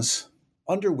conditions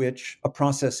under which a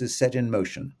process is set in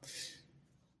motion,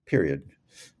 period.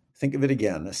 Think of it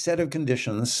again, a set of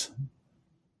conditions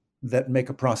that make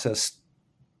a process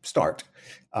start.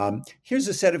 Here's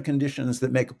a set of conditions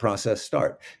that make a process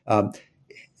start.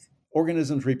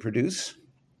 Organisms reproduce.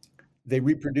 They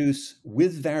reproduce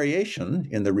with variation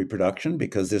in the reproduction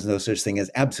because there's no such thing as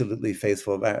absolutely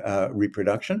faithful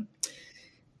reproduction.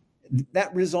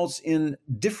 That results in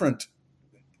different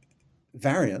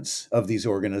variants of these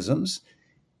organisms.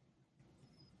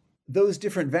 Those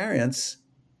different variants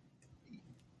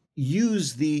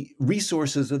use the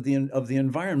resources of the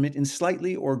environment in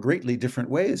slightly or greatly different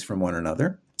ways from one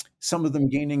another. Some of them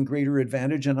gaining greater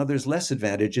advantage and others less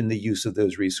advantage in the use of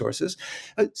those resources.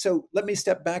 So let me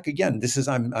step back again. This is,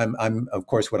 I'm of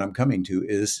course, what I'm coming to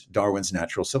is Darwin's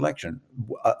natural selection,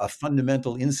 a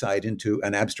fundamental insight into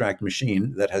an abstract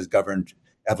machine that has governed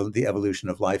the evolution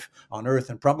of life on Earth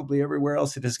and probably everywhere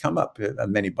else it has come up,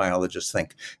 many biologists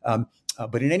think.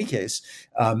 But in any case,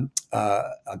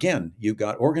 again, you've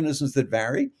got organisms that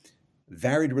vary,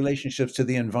 varied relationships to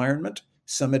the environment,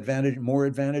 some advantage, more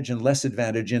advantage and less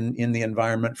advantage in the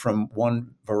environment from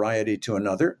one variety to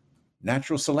another.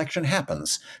 Natural selection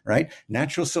happens, right?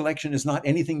 Natural selection is not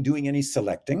anything doing any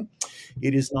selecting.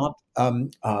 It is not,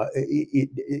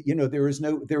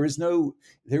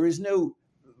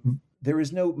 there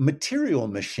is no material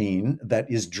machine that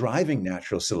is driving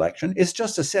natural selection. It's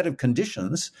just a set of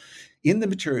conditions in the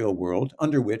material world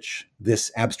under which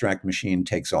this abstract machine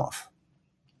takes off.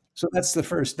 So that's the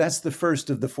first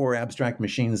of the four abstract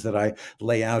machines that I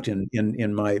lay out in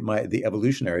the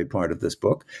evolutionary part of this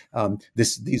book.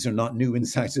 These are not new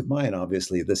insights of mine,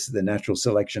 obviously. The natural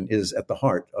selection is at the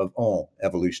heart of all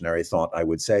evolutionary thought, I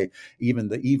would say,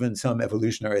 even some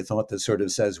evolutionary thought that sort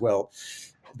of says, well,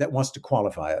 that wants to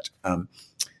qualify it.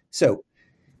 So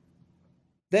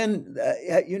then,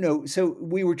 so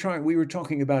we were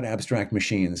talking about abstract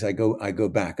machines. I go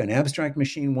back. An abstract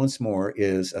machine, once more,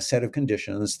 is a set of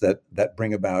conditions that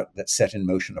bring about, that set in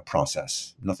motion a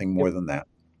process. Nothing more than that.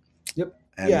 Yep.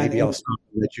 And maybe I'll stop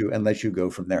and let you go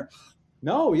from there.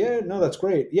 No, that's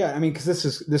great. Yeah, I mean, because this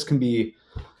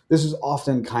is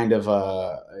often kind of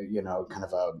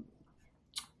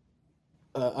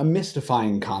a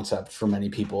mystifying concept for many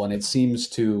people, and it seems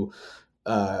to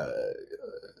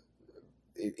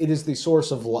it is the source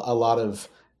of a lot of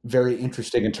very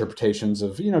interesting interpretations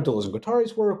of Deleuze and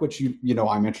Guattari's work, which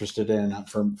I'm interested in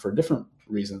for different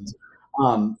reasons.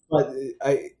 But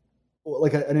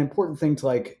an important thing to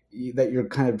that you're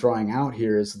kind of drawing out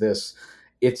here is this: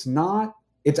 it's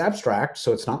abstract,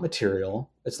 so it's not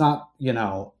material. It's not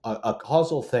a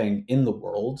causal thing in the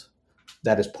world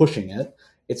that is pushing it.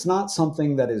 It's not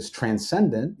something that is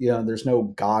transcendent. There's no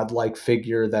godlike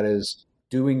figure that is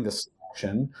doing the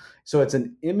selection. So it's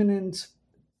an immanent,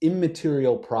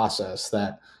 immaterial process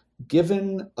that,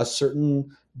 given a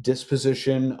certain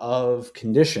disposition of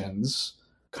conditions,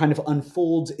 kind of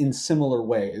unfolds in similar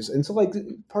ways. And so,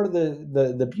 part of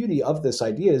the beauty of this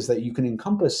idea is that you can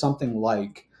encompass something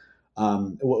like,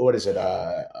 what is it?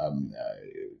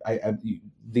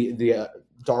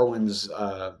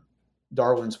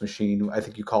 Darwin's machine, I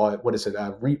think you call it, what is it?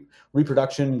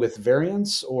 Reproduction with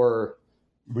variance, or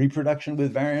reproduction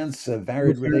with variance, a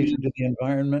varied relation to the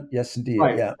environment. Yes, indeed.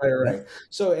 Right, yeah. Right.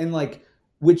 So,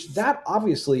 which that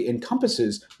obviously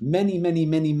encompasses many, many,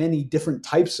 many, many different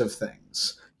types of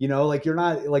things. You're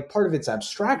not part of its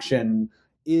abstraction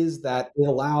is that it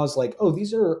allows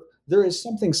there is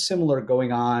something similar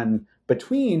going on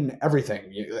between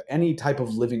everything, any type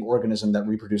of living organism that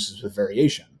reproduces with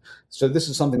variation. So this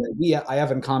is something that I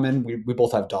have in common. We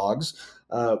both have dogs,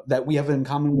 that we have in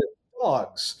common with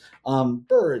dogs,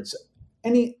 birds,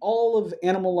 all of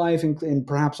animal life, and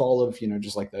perhaps all of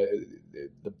just like the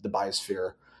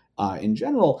biosphere in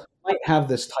general might have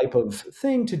this type of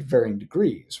thing to varying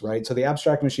degrees, right? So the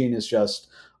abstract machine is just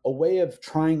a way of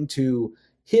trying to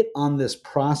hit on this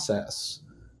process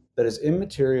that is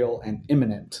immaterial and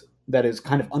immanent, that is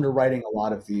kind of underwriting a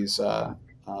lot of these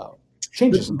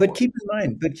changes. But keep in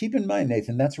mind,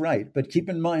 Nathan, that's right. But keep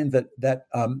in mind that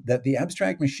the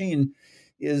abstract machine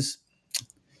is,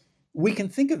 we can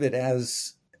think of it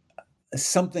as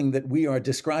something that we are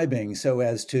describing so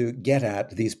as to get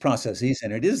at these processes,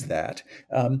 and it is that.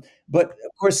 But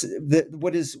of course,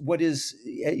 what is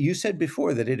you said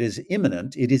before that it is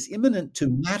imminent. It is imminent to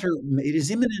matter. It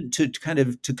is imminent to kind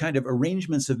of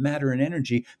arrangements of matter and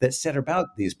energy that set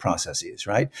about these processes,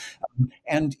 right?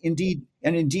 And indeed,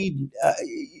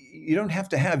 you don't have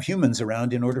to have humans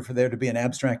around in order for there to be an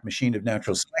abstract machine of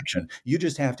natural selection. You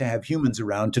just have to have humans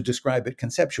around to describe it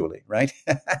conceptually, right?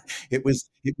 It was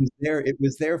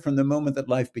there from the moment that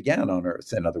life began on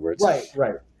Earth. In other words,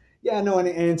 Right. Yeah, no, and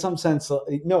in some sense,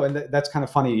 no, and that's kind of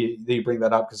funny that you bring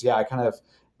that up because, yeah, I kind of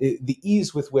the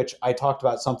ease with which I talked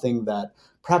about something that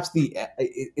perhaps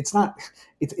it's not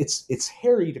it's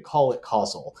hairy to call it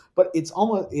causal, but it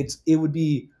would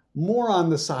be more on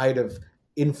the side of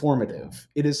informative.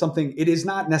 It is something. It is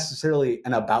not necessarily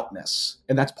an aboutness,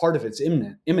 and that's part of its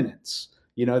imminence.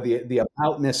 The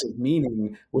aboutness of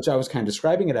meaning, which I was kind of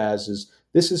describing it as, is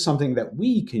this is something that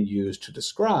we can use to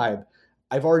describe.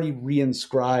 I've already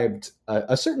reinscribed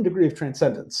a certain degree of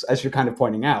transcendence, as you're kind of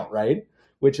pointing out, right?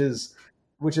 Which is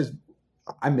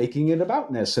I'm making it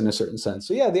aboutness in a certain sense.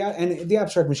 So yeah, the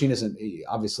abstract machine isn't,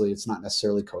 obviously it's not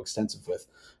necessarily coextensive with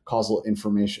causal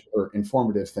information or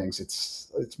informative things.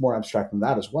 It's more abstract than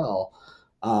that as well.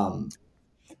 That's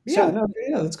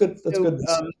good. That's good.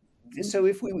 So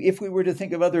if we were to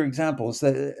think of other examples,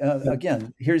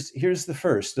 again, here's the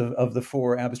first of the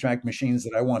four abstract machines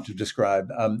that I want to describe.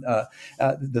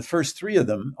 The first three of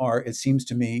them are, it seems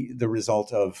to me, the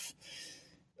result of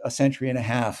a century and a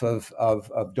half of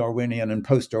Darwinian and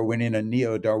post-Darwinian and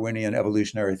neo-Darwinian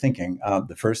evolutionary thinking.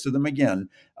 The first of them, again,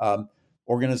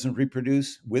 organisms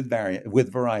reproduce with variation.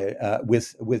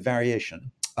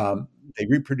 They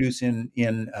reproduce in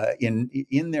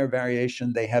their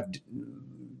variation. They have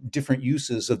different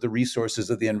uses of the resources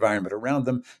of the environment around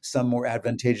them, some more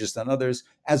advantageous than others.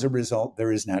 As a result,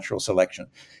 there is natural selection.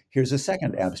 Here's a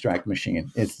second abstract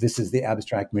machine. This is the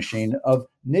abstract machine of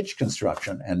niche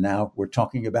construction. And now we're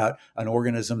talking about an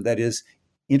organism that is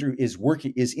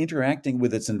interacting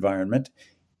with its environment,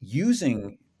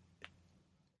 using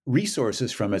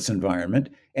resources from its environment,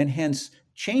 and hence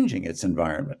changing its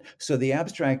environment. So the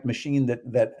abstract machine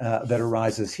that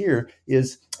arises here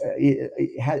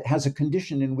has a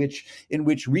condition in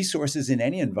which resources in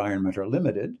any environment are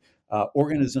limited.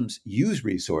 Organisms use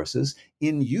resources.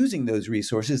 In using those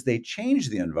resources, they change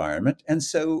the environment, and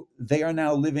so they are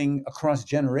now living across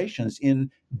generations in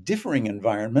differing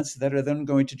environments that are then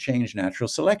going to change natural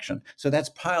selection. So that's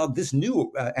piled this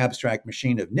new abstract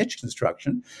machine of niche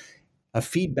construction. A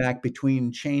feedback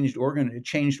between changed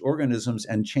organisms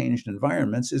and changed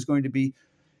environments is going to be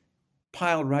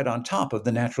piled right on top of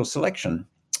the natural selection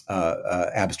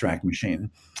abstract machine.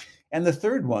 And the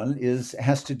third one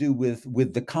has to do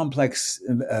with the complex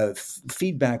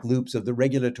feedback loops of the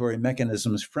regulatory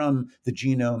mechanisms from the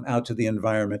genome out to the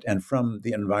environment and from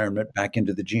the environment back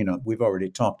into the genome. We've already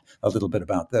talked a little bit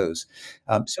about those.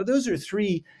 So those are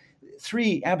three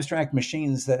abstract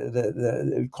machines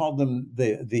that called them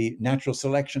the natural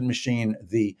selection machine,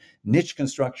 the niche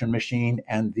construction machine,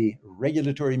 and the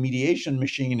regulatory mediation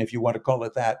machine, if you want to call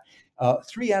it that.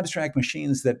 Three abstract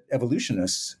machines that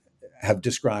evolutionists have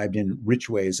described in rich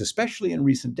ways, especially in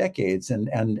recent decades, and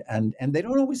they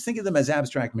don't always think of them as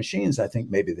abstract machines. I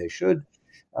think maybe they should.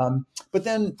 But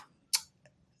then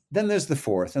there's the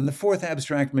fourth, and the fourth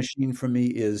abstract machine for me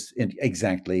is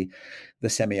exactly the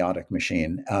semiotic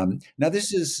machine. Now,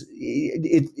 this is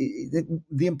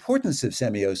the importance of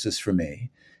semiosis for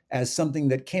me as something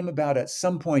that came about at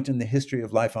some point in the history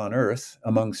of life on Earth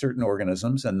among certain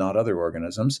organisms and not other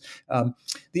organisms.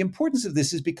 The importance of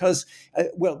this is because,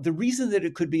 the reason that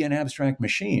it could be an abstract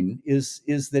machine is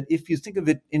that if you think of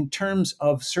it in terms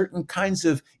of certain kinds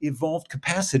of evolved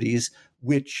capacities,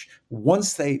 which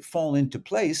once they fall into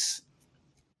place,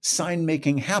 sign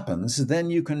making happens, then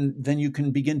you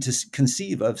can begin to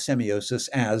conceive of semiosis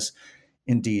as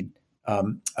indeed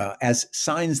as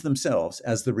signs themselves,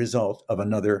 as the result of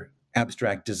another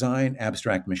abstract design,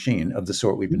 abstract machine of the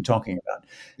sort we've been talking about.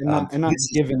 And not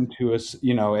given to us,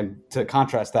 and to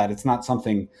contrast that, it's not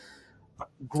something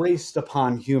graced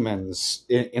upon humans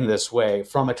in this way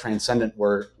from a transcendent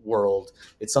world.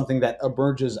 It's something that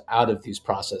emerges out of these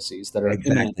processes that are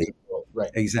exactly.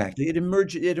 Right. Exactly. It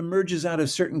emerges out of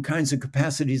certain kinds of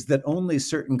capacities that only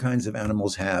certain kinds of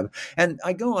animals have. And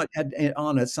I go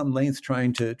on at some length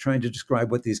trying to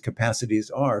describe what these capacities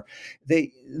are.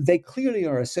 They clearly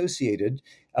are associated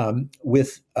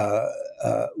with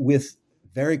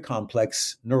very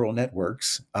complex neural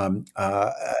networks.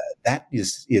 That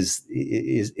is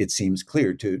it seems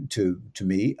clear to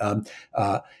me.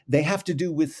 They have to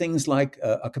do with things like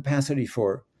a capacity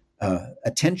for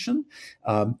attention.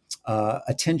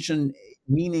 Attention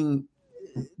meaning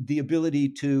the ability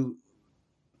to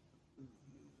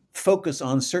focus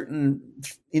on certain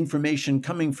information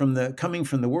coming from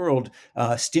the world,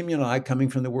 stimuli coming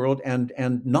from the world, and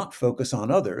not focus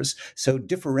on others. So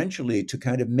differentially, to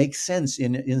kind of make sense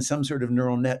in some sort of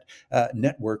neural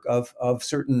network of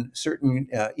certain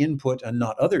input and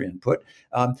not other input.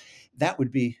 That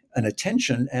would be an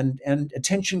attention, and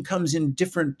attention comes in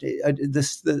different.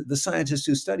 The scientists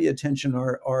who study attention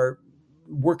are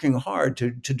working hard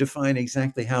to define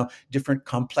exactly how different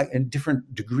complex and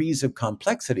different degrees of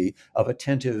complexity of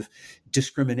attentive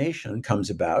discrimination comes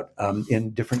about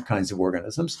in different kinds of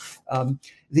organisms.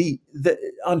 The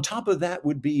on top of that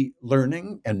would be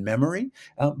learning and memory,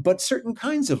 but certain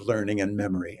kinds of learning and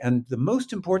memory. And the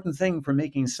most important thing for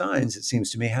making signs, it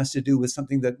seems to me, has to do with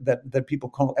something that people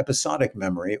call episodic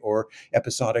memory or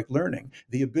episodic learning,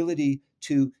 the ability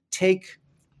to take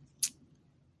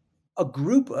a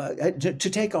group, to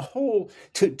take a whole,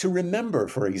 to remember,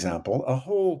 for example,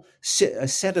 a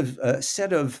set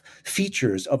of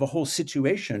features of a whole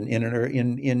situation in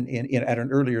at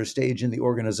an earlier stage in the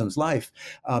organism's life,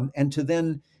 and to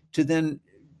then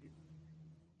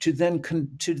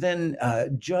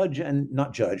judge and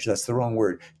not judge, that's the wrong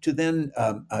word, to then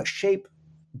shape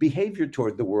behavior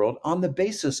toward the world on the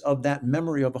basis of that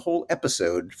memory of a whole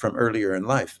episode from earlier in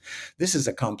life. This is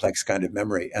a complex kind of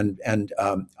memory,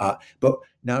 but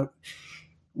now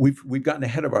we've gotten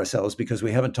ahead of ourselves because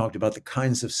we haven't talked about the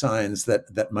kinds of signs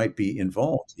that might be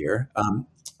involved here.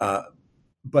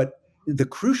 But the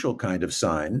crucial kind of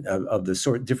sign of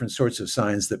the different sorts of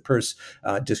signs that Peirce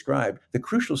described, the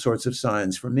crucial sorts of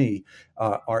signs for me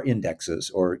are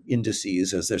indexes or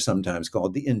indices, as they're sometimes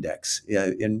called, the index.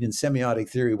 In semiotic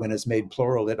theory, when it's made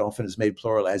plural, it often is made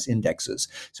plural as indexes.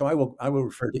 So I will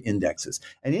refer to indexes.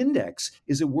 An index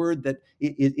is a word that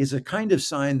it is a kind of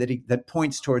sign that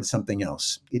points towards something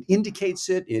else. It indicates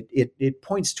it, it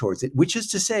points towards it, which is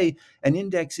to say, an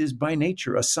index is by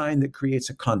nature a sign that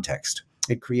creates a context.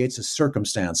 It creates a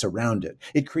circumstance around it.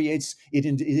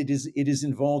 It is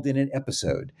involved in an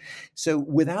episode. So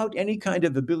without any kind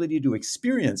of ability to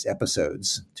experience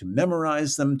episodes, to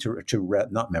memorize them,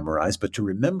 not memorize, but to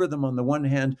remember them on the one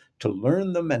hand, to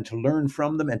learn them and to learn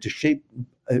from them and to shape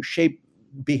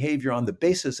behavior on the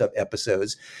basis of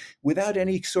episodes, without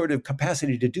any sort of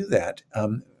capacity to do that,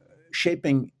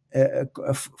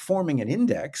 forming an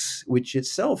index, which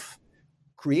itself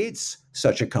creates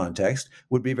such a context,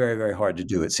 would be very, very hard to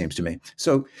do, it seems to me.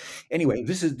 So anyway,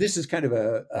 this is kind of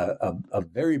a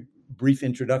very brief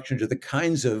introduction to the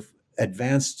kinds of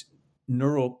advanced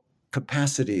neural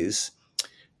capacities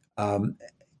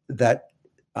that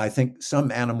I think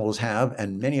some animals have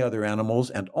and many other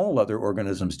animals and all other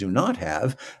organisms do not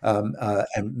have,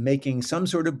 and making some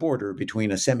sort of border between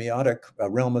a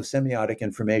realm of semiotic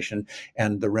information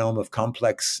and the realm of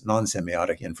complex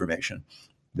non-semiotic information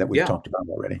that we've talked about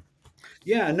already.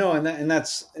 Yeah, no, and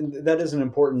that is an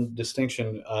important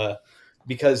distinction,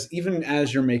 because even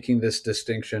as you're making this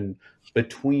distinction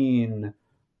between,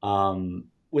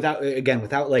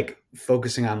 without like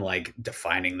focusing on like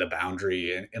defining the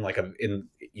boundary in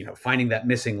finding that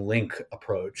missing link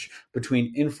approach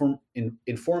between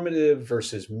informative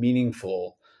versus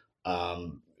meaningful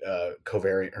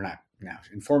covariant, or not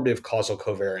informative causal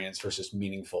covariance versus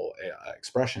meaningful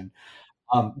expression.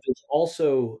 There's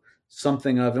also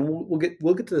something of, and we'll get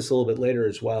to this a little bit later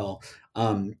as well.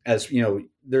 As you know,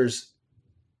 there's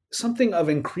something of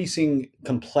increasing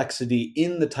complexity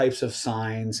in the types of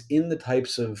signs, in the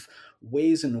types of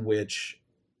ways in which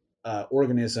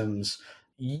organisms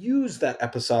use that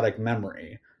episodic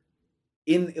memory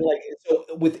within the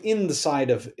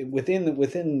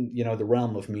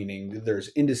realm of meaning. There's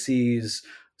indices,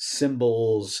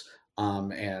 symbols.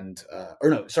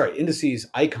 Indices,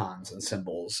 icons, and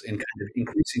symbols in kind of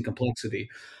increasing complexity.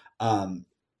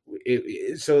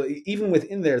 So even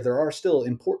within there are still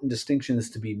important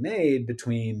distinctions to be made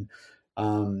between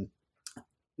not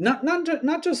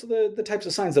just the types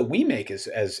of signs that we make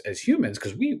as humans,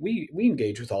 because we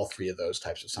engage with all three of those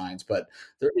types of signs, but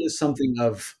there is something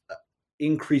of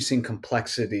increasing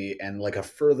complexity and like a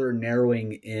further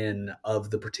narrowing in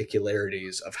of the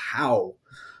particularities of how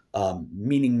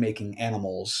meaning-making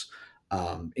animals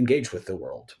engage with the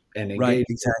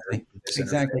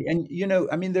exactly. And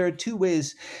there are two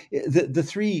ways.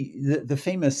 The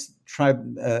famous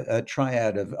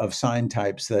triad of sign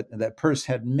types that Peirce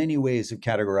had many ways of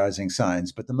categorizing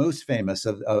signs, but the most famous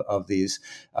of these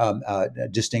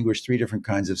distinguished three different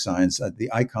kinds of signs. The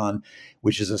icon,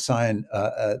 which is a sign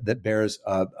that bears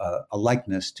a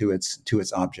likeness to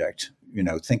its object.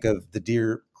 Think of the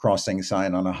deer crossing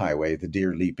sign on a highway. The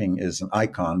deer leaping is an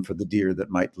icon for the deer that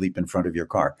might leap in front of your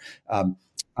car. Um,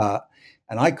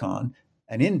 an icon,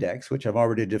 an index, which I've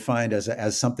already defined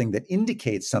as something that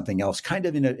indicates something else, kind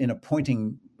of in a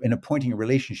pointing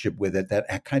relationship with it,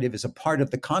 that kind of is a part of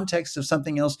the context of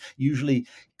something else, usually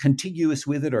contiguous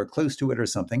with it or close to it or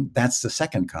something. That's the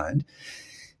second kind.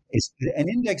 An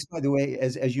index, by the way,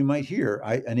 as you might hear,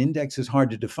 an index is hard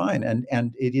to define,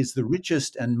 and it is the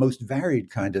richest and most varied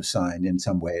kind of sign in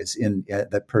some ways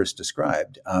that Peirce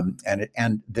described,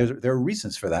 and there are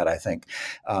reasons for that. I think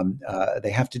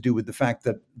they have to do with the fact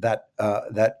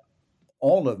that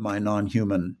all of my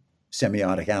non-human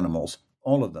semiotic animals,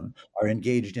 all of them, are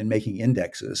engaged in making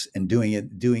indexes and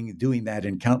doing that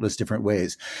in countless different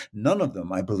ways. None of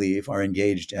them, I believe, are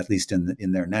engaged, at least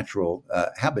in their natural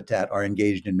habitat, are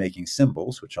engaged in making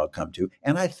symbols, which I'll come to.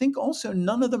 And I think also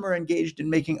none of them are engaged in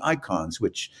making icons,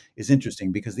 which is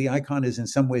interesting because the icon is in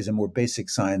some ways a more basic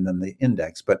sign than the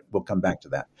index, but we'll come back to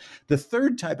that. The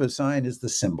third type of sign is the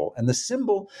symbol, and the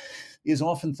symbol is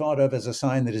often thought of as a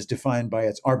sign that is defined by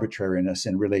its arbitrariness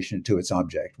in relation to its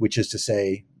object, which is to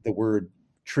say the word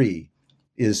tree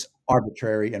is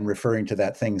arbitrary and referring to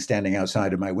that thing standing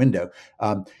outside of my window.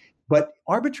 But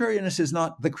arbitrariness is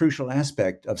not the crucial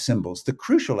aspect of symbols. The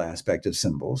crucial aspect of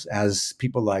symbols, as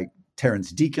people like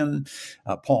Terence Deacon,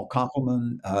 Paul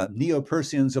Koppelman,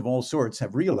 Neo-Persians of all sorts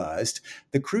have realized,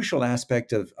 the crucial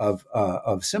aspect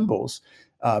of symbols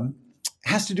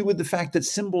has to do with the fact that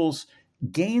symbols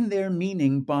gain their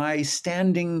meaning by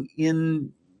sitting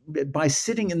in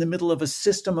the middle of a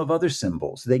system of other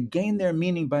symbols. They gain their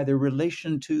meaning by their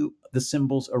relation to the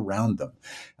symbols around them,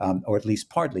 or at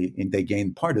least partly, they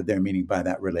gain part of their meaning by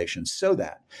that relation. So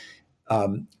that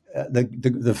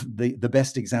the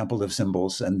best example of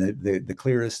symbols and the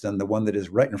clearest and the one that is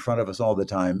right in front of us all the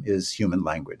time is human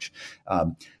language.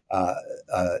 A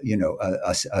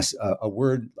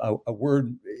word.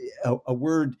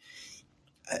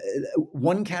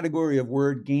 One category of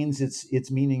word gains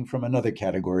its meaning from another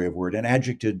category of word. An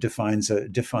adjective defines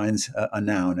a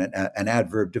noun. An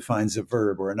adverb defines a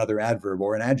verb, or another adverb,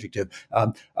 or an adjective.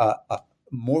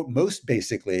 Most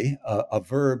basically, a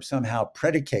verb somehow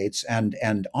predicates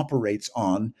and operates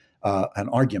on an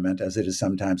argument, as it is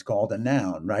sometimes called, a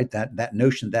noun, right? That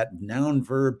notion, that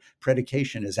noun-verb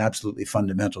predication is absolutely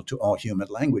fundamental to all human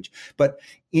language. But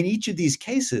in each of these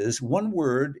cases, one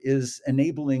word is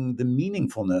enabling the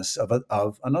meaningfulness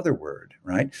of another word,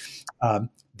 right?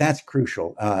 That's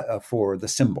crucial for the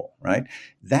symbol, right?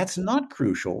 That's not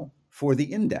crucial for the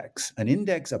index. An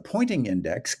index, a pointing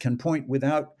index, can point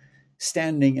without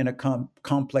standing in a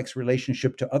complex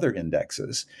relationship to other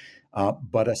indexes.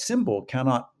 But a symbol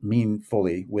cannot mean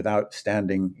fully without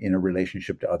standing in a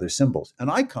relationship to other symbols. An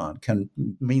icon can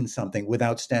mean something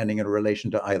without standing in a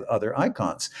relation to other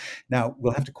icons. Now,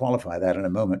 we'll have to qualify that in a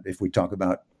moment if we talk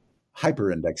about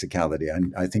hyperindexicality.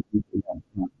 I think,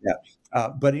 yeah.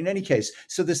 But in any case,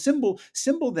 so the symbol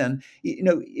then,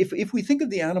 if we think of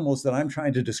the animals that I'm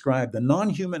trying to describe, the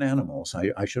non-human animals,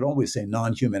 I should always say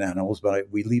non-human animals,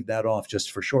 but we leave that off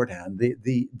just for shorthand.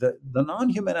 The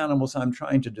non-human animals I'm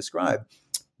trying to describe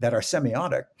that are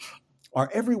semiotic are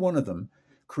every one of them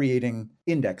creating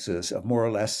indexes of more or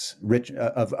less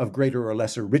of greater or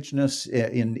lesser richness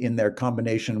in their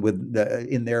combination with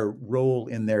in their role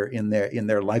in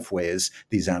their life ways.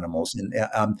 These animals,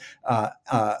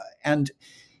 and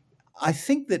I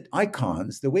think that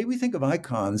icons, the way we think of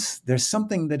icons, there's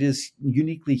something that is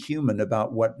uniquely human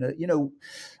about what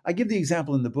I give the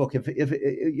example in the book. If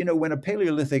when a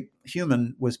Paleolithic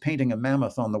human was painting a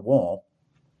mammoth on the wall,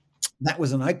 that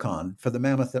was an icon for the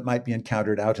mammoth that might be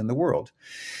encountered out in the world.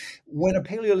 When a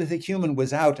Paleolithic human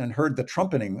was out and heard the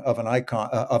trumpeting of an icon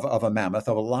of a mammoth,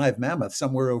 of a live mammoth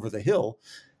somewhere over the hill,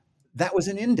 that was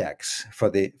an index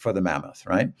for the mammoth,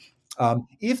 right?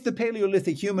 If the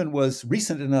Paleolithic human was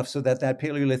recent enough so that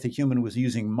Paleolithic human was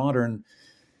using modern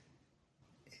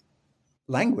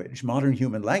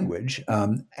human language,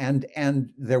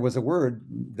 and there was a word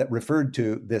that referred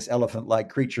to this elephant-like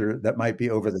creature that might be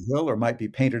over the hill or might be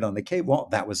painted on the cave wall,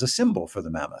 that was a symbol for the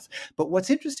mammoth. But what's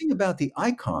interesting about the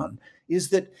icon is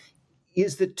that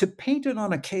to paint it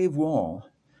on a cave wall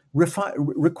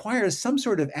requires some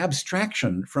sort of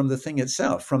abstraction from the thing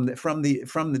itself, from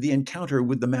the encounter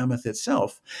with the mammoth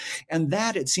itself, and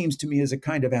that, it seems to me, is a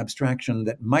kind of abstraction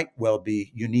that might well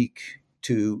be unique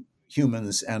to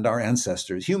humans and our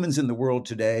ancestors, humans in the world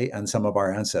today and some of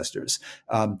our ancestors.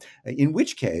 In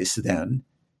which case, then,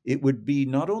 it would be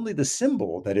not only the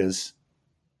symbol that is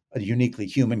a uniquely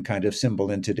human kind of symbol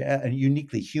a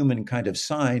uniquely human kind of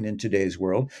sign in today's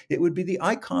world, it would be the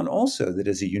icon also that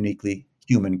is a uniquely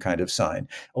human kind of sign.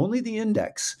 Only the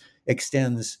index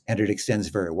extends, and it extends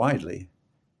very widely,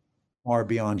 far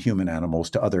beyond human animals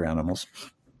to other animals.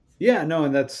 Yeah, no,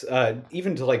 and that's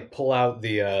even to like pull out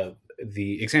the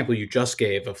example you just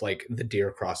gave of like the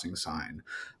deer crossing sign.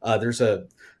 There's a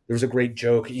great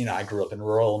joke. I grew up in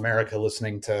rural America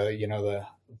listening to the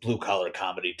blue collar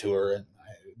comedy tour, and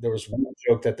there was one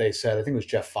joke that they said. I think it was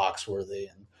Jeff Foxworthy,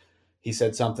 and he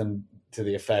said something to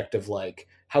the effect of like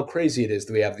how crazy it is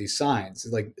that we have these signs.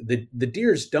 Like the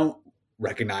deers don't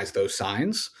recognize those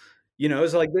signs.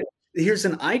 It's like here's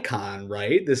an icon,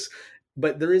 right?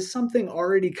 But there is something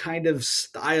already kind of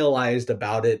stylized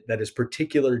about it that is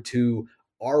particular to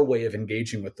our way of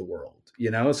engaging with the world.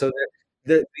 So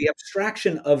the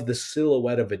abstraction of the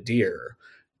silhouette of a deer,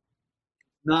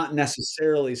 not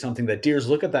necessarily something that deers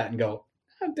look at that and go,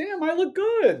 "Oh, damn, I look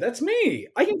good. That's me.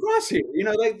 I can cross here."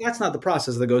 Like that's not the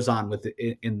process that goes on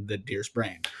in the deer's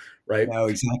brain, right? No,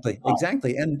 exactly, uh,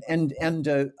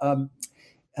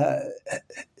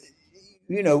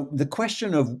 the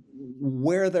question of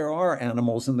where there are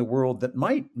animals in the world that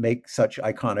might make such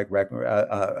iconic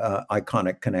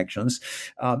connections.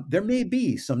 There may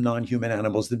be some non-human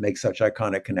animals that make such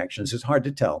iconic connections. It's hard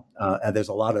to tell. And there's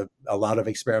a lot of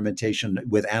experimentation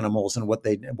with animals and what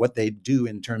they do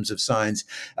in terms of signs.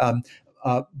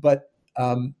 But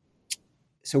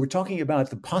so we're talking about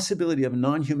the possibility of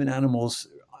non-human animals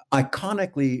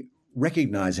iconically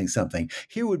recognizing something.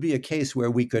 Here would be a case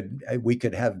where we could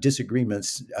have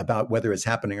disagreements about whether it's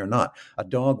happening or not. A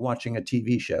dog watching a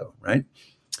TV show, right?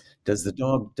 Does the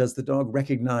dog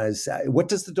recognize what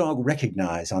does the dog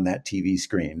recognize on that TV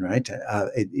screen, right?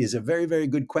 It is a very, very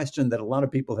good question that a lot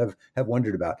of people have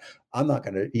wondered about. I'm not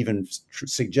going to even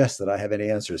suggest that I have any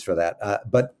answers for that.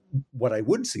 But what I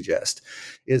would suggest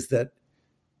is that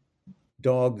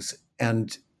dogs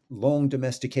and long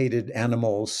domesticated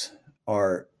animals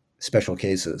are special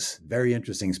cases, very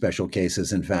interesting special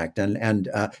cases, in fact. And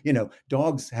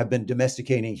dogs have been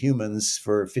domesticating humans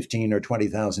for 15 or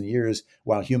 20,000 years,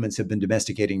 while humans have been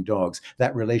domesticating dogs.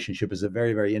 That relationship is a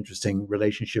very, very interesting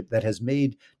relationship that has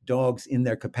made dogs in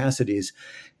their capacities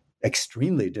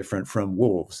extremely different from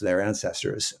wolves, their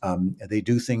ancestors. They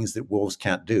do things that wolves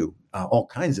can't do, all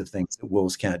kinds of things that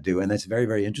wolves can't do. And that's very,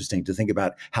 very interesting to think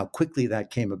about how quickly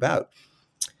that came about.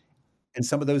 And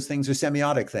some of those things are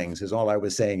semiotic things, is all I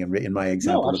was saying in my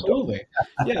example. No, absolutely.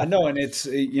 Yeah, no, and it's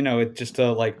it just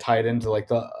to like tie it into like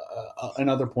the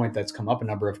another point that's come up a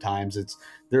number of times.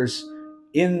 There's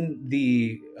in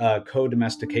the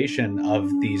co-domestication of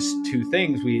these two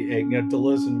things. We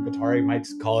Deleuze and Guattari might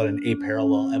call it an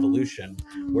aparallel evolution,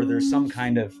 where there's some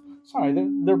kind of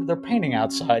they're painting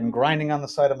outside and grinding on the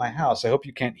side of my house. I hope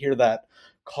you can't hear that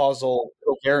causal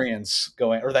covariance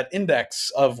going, or that index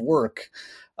of work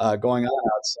going on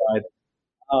outside.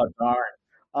 Oh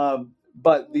darn!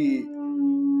 But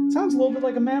it sounds a little bit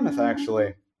like a mammoth,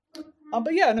 actually.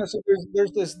 But yeah, no. So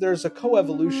there's a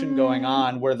coevolution going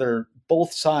on where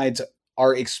both sides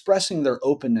are expressing their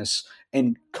openness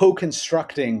and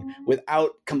co-constructing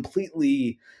without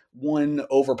completely one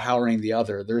overpowering the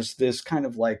other. There's this kind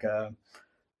of like I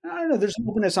don't know. There's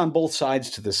openness on both sides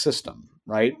to the system,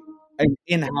 right? And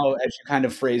in how, as you kind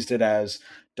of phrased it, as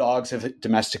dogs have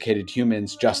domesticated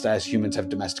humans, just as humans have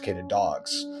domesticated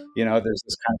dogs. There's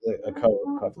this kind of a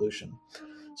coevolution.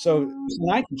 So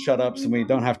I can shut up, so we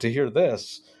don't have to hear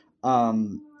this.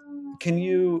 Can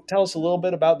you tell us a little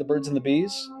bit about the birds and the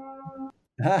bees?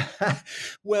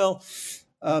 Well,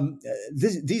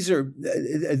 these are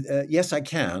yes, I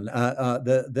can.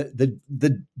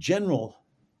 The general.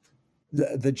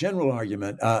 The general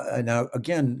argument. Now,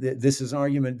 again, these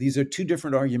are two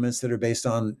different arguments that are based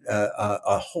on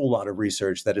a whole lot of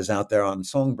research that is out there on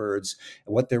songbirds,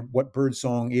 what bird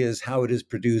song is, how it is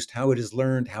produced, how it is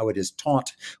learned, how it is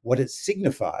taught, what it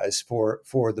signifies for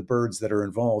the birds that are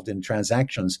involved in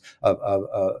transactions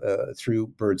through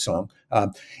bird song.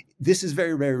 This is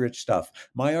very, very rich stuff.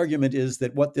 My argument is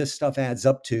that what this stuff adds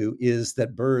up to is that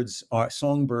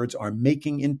songbirds are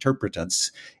making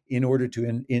interpretants in order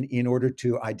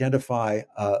to identify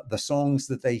the songs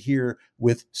that they hear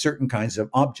with certain kinds of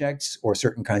objects or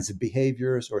certain kinds of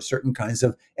behaviors or certain kinds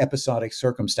of episodic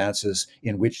circumstances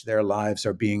in which their lives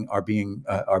are being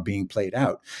played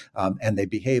out, and they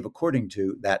behave according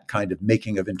to that kind of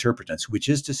making of interpretants. Which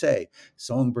is to say,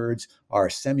 songbirds are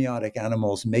semiotic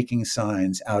animals making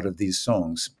signs out of these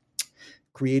songs,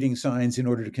 creating signs in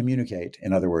order to communicate.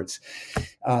 In other words,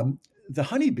 the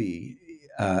honeybee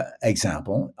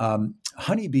example.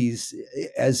 Honeybees,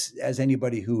 as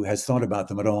anybody who has thought about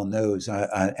them at all knows,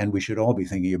 and we should all be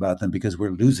thinking about them because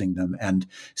we're losing them. And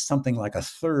something like a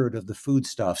third of the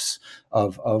foodstuffs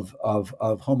of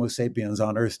Homo sapiens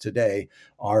on Earth today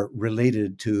are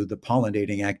related to the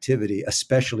pollinating activity,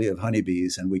 especially of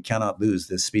honeybees. And we cannot lose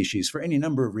this species for any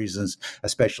number of reasons,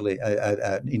 especially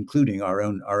including our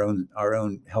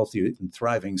own healthy and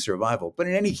thriving survival. But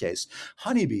in any case,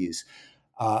 honeybees.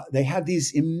 They have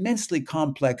these immensely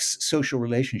complex social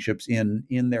relationships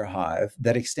in their hive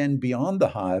that extend beyond the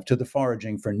hive to the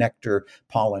foraging for nectar,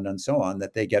 pollen, and so on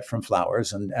that they get from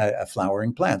flowers and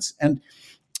flowering plants. And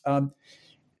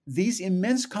these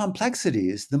immense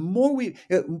complexities, the more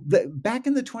back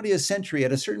in the 20th century,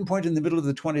 at a certain point in the middle of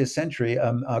the 20th century,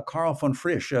 Carl von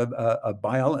Frisch,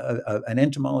 an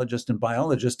entomologist and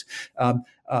biologist,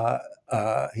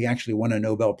 he actually won a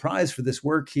Nobel Prize for this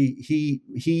work.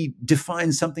 He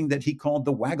defined something that he called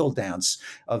the waggle dance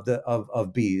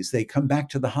of bees. They come back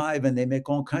to the hive and they make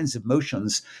all kinds of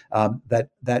motions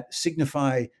that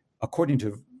signify, according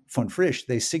to von Frisch,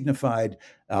 they signified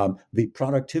the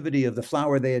productivity of the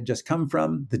flower they had just come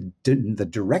from, the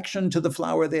direction to the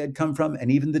flower they had come from,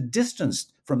 and even the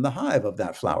distance from the hive of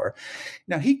that flower.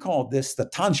 Now, he called this the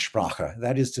Tanzsprache,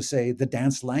 that is to say, the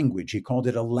dance language. He called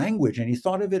it a language, and he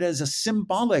thought of it as a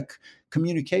symbolic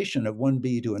communication of one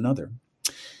bee to another.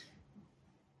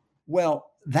 Well,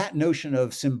 that notion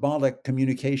of symbolic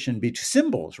communication,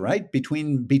 symbols, right,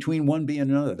 between one bee and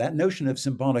another, that notion of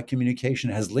symbolic communication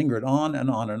has lingered on and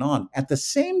on and on. At the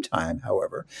same time,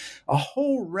 however, a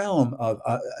whole realm of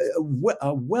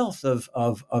a wealth of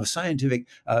scientific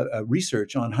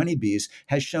research on honeybees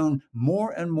has shown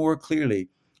more and more clearly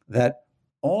that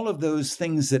all of those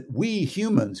things that we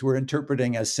humans were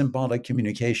interpreting as symbolic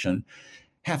communication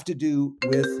have to do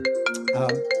with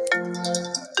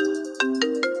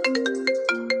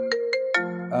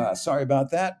sorry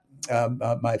about that.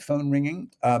 My phone ringing,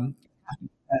 and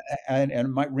it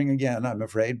might ring again, I'm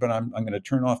afraid, but I'm going to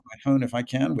turn off my phone if I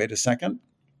can. Wait a second.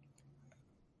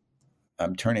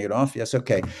 I'm turning it off. Yes,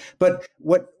 okay. But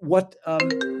what?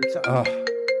 Hold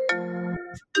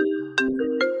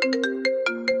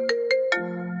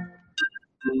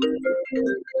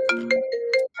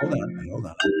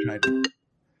on.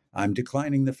 I'm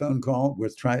declining the phone call. We're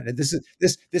trying. This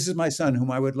is my son,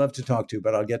 whom I would love to talk to,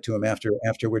 but I'll get to him after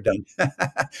we're done.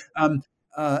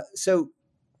 So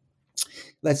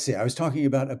let's see. I've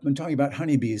been talking about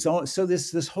honeybees. So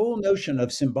this whole notion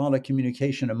of symbolic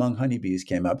communication among honeybees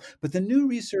came up, but the new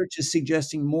research is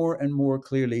suggesting more and more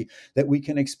clearly that we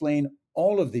can explain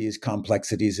all of these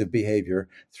complexities of behavior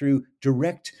through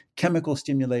direct chemical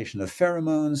stimulation of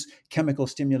pheromones, chemical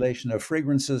stimulation of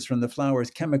fragrances from the flowers,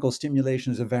 chemical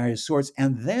stimulations of various sorts,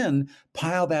 and then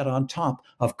pile that on top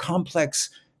of complex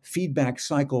feedback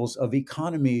cycles of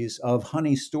economies of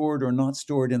honey stored or not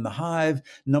stored in the hive,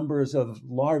 numbers of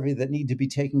larvae that need to be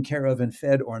taken care of and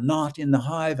fed or not in the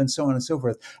hive, and so on and so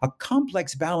forth. A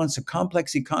complex balance, a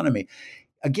complex economy.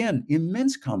 Again,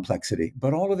 immense complexity,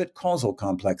 but all of it causal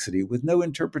complexity, with no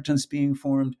interpretants being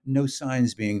formed, no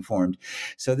signs being formed.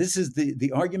 So this is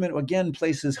the argument, again,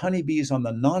 places honeybees on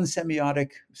the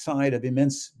non-semiotic side of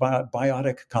immense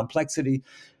biotic complexity.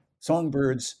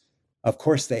 Songbirds, of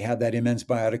course, they have that immense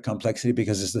biotic complexity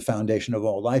because it's the foundation of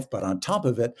all life, but on top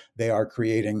of it, they are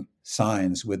creating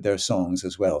signs with their songs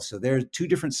as well. So there are two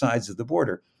different sides of the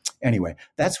border. Anyway,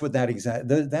 that's what these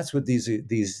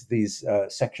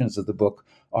sections of the book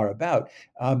are about.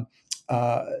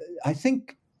 I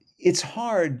think it's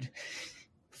hard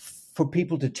for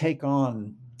people to take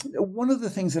on. One of the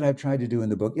things that I've tried to do in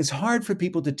the book, it's hard for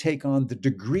people to take on the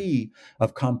degree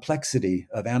of complexity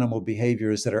of animal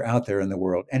behaviors that are out there in the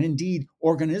world, and indeed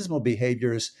organismal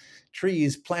behaviors,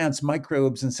 trees, plants,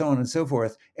 microbes, and so on and so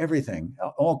forth, everything,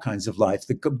 all kinds of life.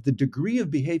 The degree of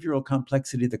behavioral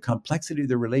complexity, the complexity of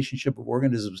the relationship of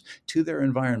organisms to their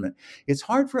environment, it's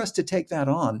hard for us to take that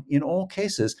on in all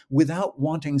cases without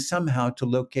wanting somehow to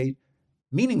locate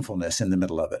meaningfulness in the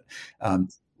middle of it.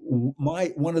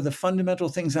 One of the fundamental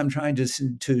things I'm trying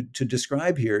to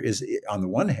describe here is, on the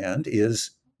one hand,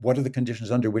 is what are the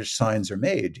conditions under which signs are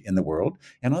made in the world,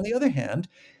 and on the other hand,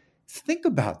 think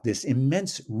about this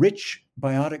immense, rich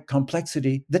biotic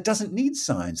complexity that doesn't need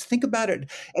signs. Think about it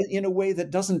in a way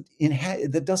that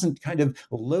doesn't kind of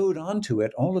load onto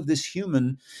it all of this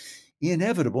human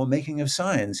inevitable making of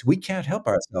signs. We can't help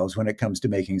ourselves when it comes to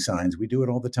making signs. We do it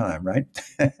all the time, right?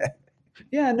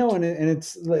 Yeah, no, and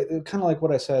it's like, kind of like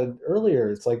what I said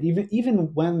earlier. It's like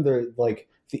even when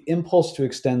the impulse to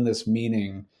extend this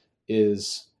meaning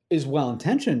is well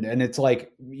intentioned, and it's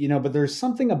like, but there's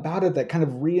something about it that kind of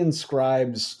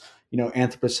reinscribes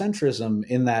anthropocentrism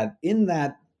in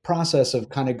that process of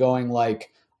kind of going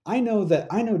like, I know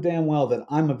damn well that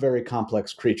I'm a very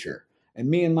complex creature, and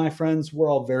me and my friends,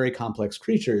 we're all very complex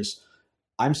creatures.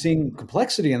 I'm seeing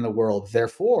complexity in the world.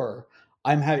 Therefore,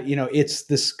 I'm having, it's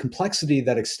this complexity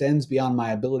that extends beyond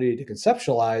my ability to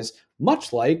conceptualize,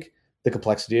 much like the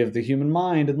complexity of the human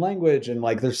mind and language. And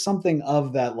like, there's something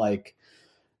of that, like,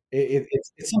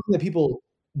 it's something that people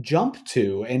jump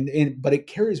to, but it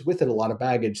carries with it a lot of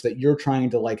baggage that you're trying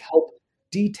to like help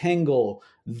detangle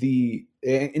and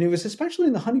it was especially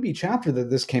in the honeybee chapter that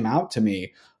this came out to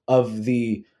me of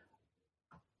the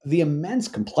immense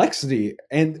complexity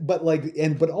but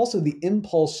also the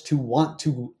impulse to want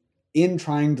to, in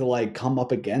trying to like come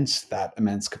up against that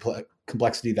immense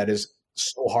complexity that is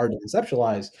so hard to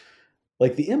conceptualize,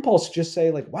 like the impulse to just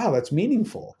say like, wow, that's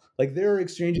meaningful. Like they're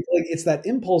exchanging, like it's that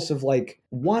impulse of like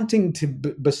wanting to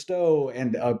bestow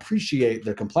and appreciate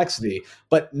their complexity,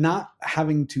 but not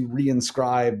having to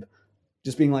reinscribe,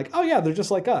 just being like, oh yeah, they're just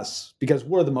like us because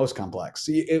we're the most complex.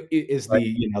 It is Right.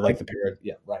 like the period.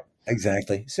 Yeah, right.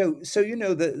 Exactly. So so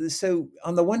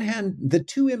on the one hand, the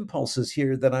two impulses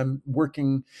here that I'm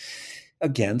working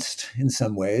against in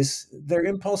some ways, they're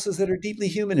impulses that are deeply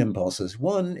human impulses.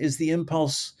 One is the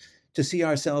impulse to see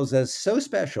ourselves as so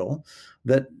special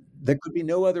that there could be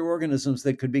no other organisms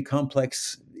that could be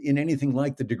complex in anything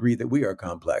like the degree that we are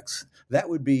complex. That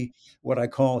would be what I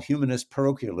call humanist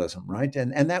parochialism, right?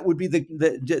 And that would be the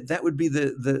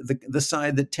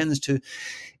side that tends to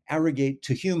arrogate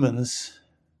to humans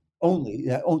only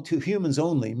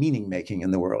meaning making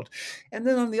in the world. And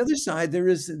then on the other side, there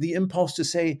is the impulse to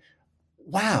say,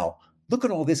 wow, look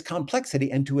at all this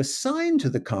complexity, and to assign to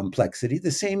the complexity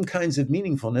the same kinds of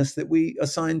meaningfulness that we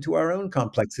assign to our own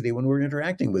complexity when we're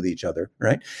interacting with each other,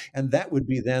 right? And that would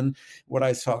be then what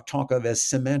I talk of as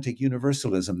semantic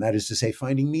universalism. That is to say,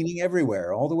 finding meaning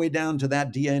everywhere, all the way down to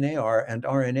that DNA and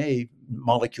RNA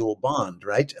molecule bond,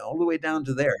 right? All the way down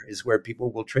to there is where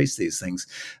people will trace these things.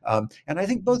 And I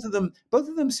think both of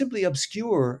them simply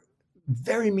obscure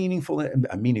very meaningful,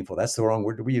 that's the wrong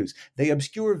word to use. They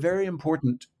obscure very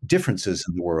important differences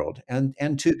in the world. And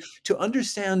to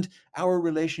understand our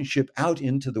relationship out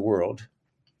into the world,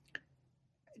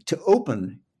 to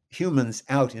open humans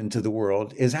out into the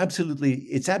world it's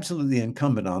absolutely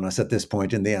incumbent on us at this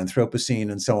point in the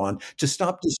Anthropocene and so on, to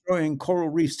stop destroying coral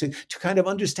reefs, to kind of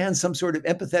understand some sort of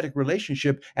empathetic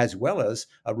relationship, as well as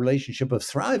a relationship of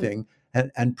thriving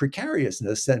and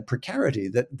precariousness and precarity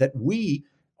that we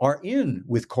are in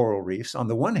with coral reefs on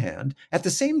the one hand, at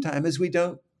the same time as we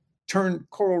don't turn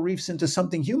coral reefs into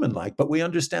something human-like, but we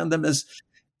understand them as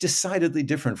decidedly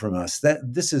different from us. That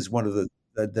this is one of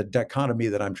the dichotomy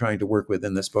that I'm trying to work with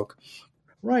in this book.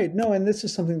 Right. No, and this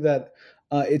is something that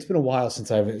it's been a while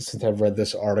since I've read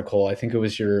this article. I think it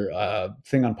was your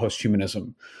thing on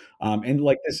posthumanism, and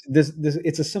like this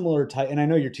it's a similar type. And I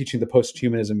know you're teaching the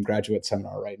posthumanism graduate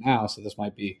seminar right now, so this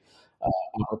might be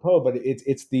apropos. But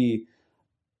it's the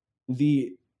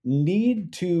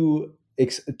need to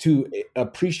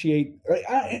appreciate,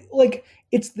 like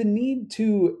it's the need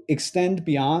to extend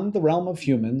beyond the realm of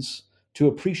humans to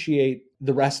appreciate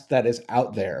the rest that is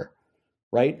out there,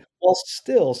 right, while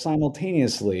still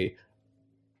simultaneously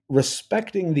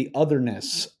respecting the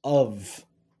otherness of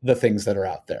the things that are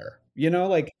out there,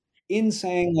 like in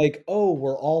saying like, oh,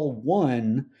 we're all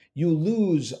one, you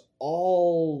lose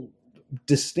all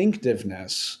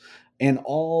distinctiveness and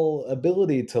all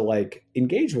ability to like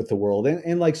engage with the world.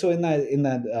 And like, so in that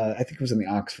I think it was in the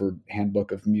Oxford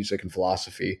Handbook of Music and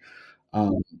Philosophy,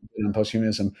 on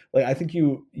posthumanism, like I think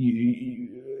you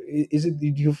is it, do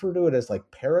you refer to it as like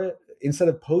instead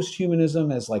of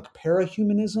posthumanism as like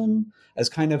parahumanism, as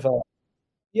kind of a,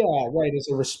 yeah, right, as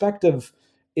a respect of,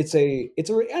 I don't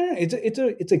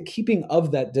know, it's a keeping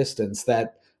of that distance,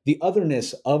 that the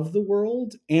otherness of the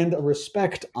world, and a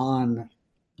respect on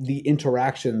the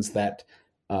interactions that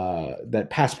that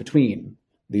pass between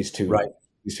these two, Right.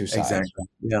 these two sides. Exactly.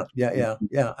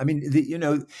 Yeah. I mean,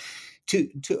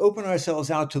 to open ourselves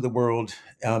out to the world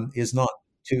is not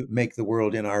to make the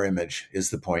world in our image, is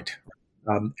the point.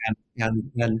 And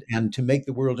to make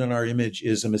the world in our image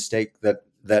is a mistake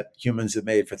that humans have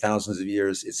made for thousands of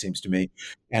years, it seems to me.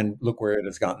 And look where it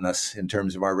has gotten us in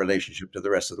terms of our relationship to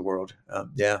the rest of the world.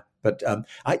 But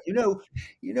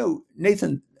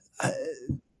Nathan,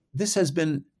 this has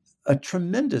been a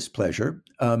tremendous pleasure.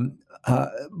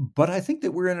 But I think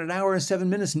that we're in an hour and 7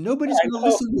 minutes. Nobody's going to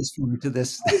listen to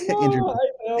this interview. I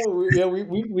know. Yeah,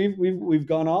 we've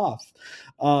gone off.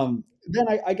 Then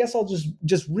I guess I'll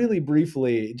just really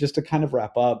briefly, just to kind of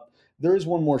wrap up. There is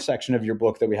one more section of your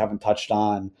book that we haven't touched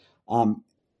on.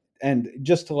 and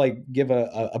just to like give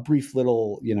a brief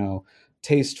little,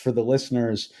 taste for the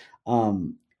listeners,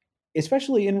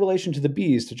 especially in relation to the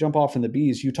bees, to jump off from the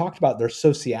bees, you talked about their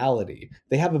sociality.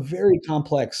 They have a very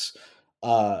complex,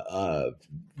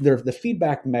 the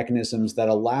feedback mechanisms that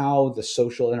allow the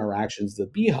social interactions of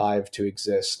the beehive to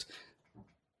exist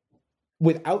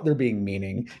without there being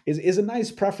meaning is a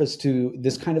nice preface to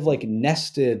this kind of like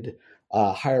nested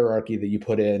hierarchy that you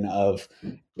put in of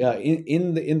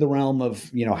in the realm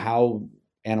of how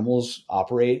animals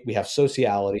operate. We have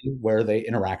sociality where they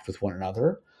interact with one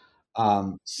another,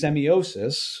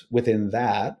 semiosis within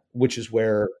that, which is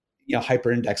where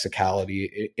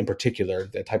hyperindexicality in particular,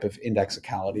 the type of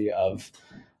indexicality of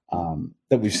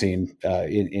that we've seen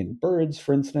in birds,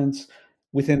 for instance.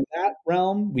 Within that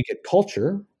realm, we get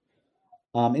culture.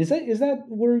 Is that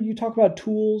where you talk about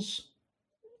tools?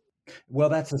 Well,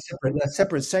 that's a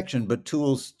separate section, but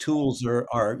tools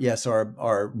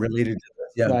are related to this.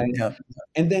 Yeah, Right. yeah,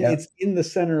 And then yeah. it's in the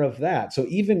center of that. So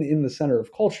even in the center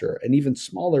of culture, an even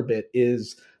smaller bit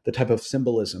is the type of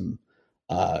symbolism,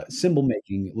 symbol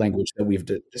making language that we've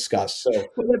discussed. So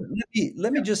Well,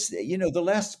 let me just, the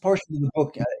last portion of the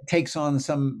book takes on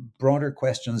some broader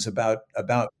questions about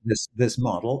this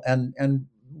model, and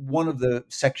one of the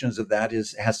sections of that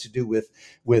has to do with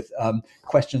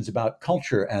questions about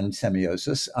culture and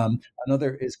semiosis.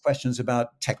 Another is questions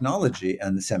about technology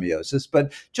and the semiosis.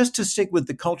 But just to stick with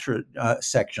the culture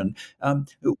section,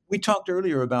 we talked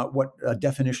earlier about what a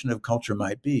definition of culture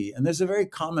might be, and there's a very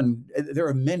common. There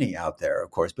are many out there,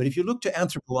 of course, but if you look to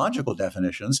anthropological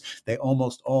definitions, they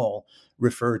almost all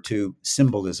refer to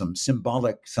symbolism,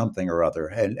 symbolic something or other,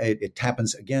 and it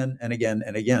happens again and again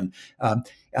and again.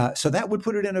 So that would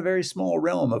put it in a very small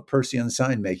realm of Persian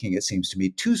sign making, it seems to me,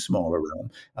 too small a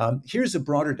realm. Here's a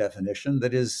broader definition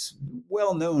that is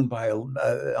well known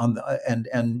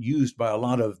and used by a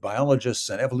lot of biologists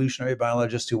and evolutionary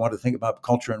biologists who want to think about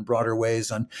culture in broader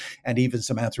ways, and even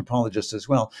some anthropologists as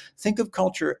well. Think of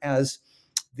culture as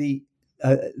the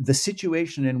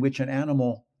situation in which an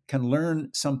animal can learn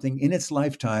something in its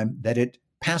lifetime that it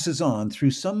passes on through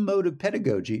some mode of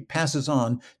pedagogy, passes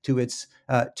on to its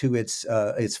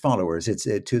followers,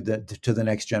 to the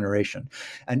next generation,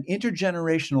 an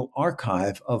intergenerational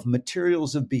archive of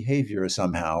materials of behavior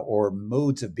somehow, or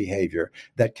modes of behavior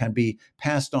that can be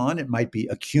passed on. It might be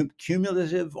a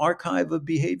cumulative archive of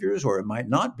behaviors, or it might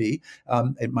not be.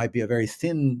 It might be a very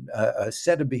thin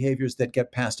set of behaviors that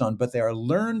get passed on, but they are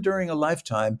learned during a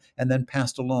lifetime and then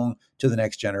passed along to the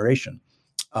next generation.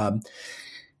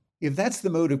 If that's the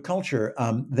mode of culture,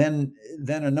 then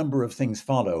a number of things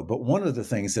follow. But one of the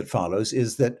things that follows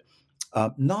is that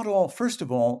first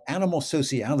of all, animal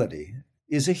sociality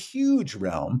is a huge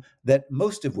realm that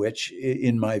most of which,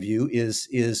 in my view,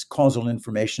 is causal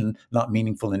information, not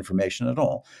meaningful information at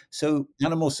all. So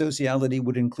animal sociality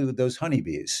would include those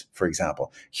honeybees, for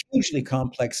example, hugely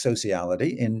complex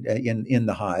sociality in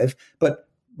the hive, but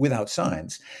without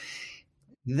signs.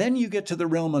 Then you get to the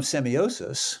realm of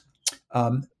semiosis.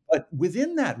 But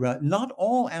within that, not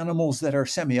all animals that are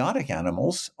semiotic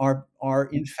animals are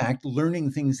in fact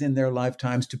learning things in their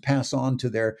lifetimes to pass on to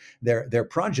their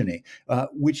progeny,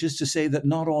 which is to say that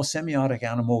not all semiotic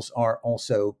animals are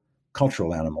also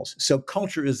cultural animals. So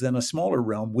culture is then a smaller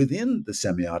realm within the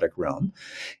semiotic realm.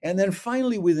 And then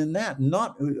finally within that,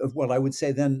 not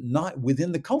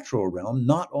within the cultural realm,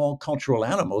 not all cultural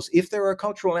animals. If there are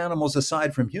cultural animals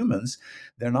aside from humans,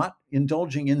 they're not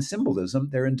indulging in symbolism,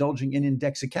 they're indulging in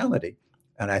indexicality.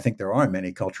 And I think there are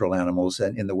many cultural animals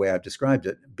in the way I've described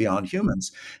it beyond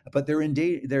humans, but they're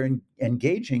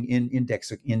engaging in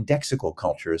indexical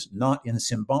cultures, not in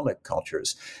symbolic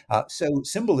cultures. So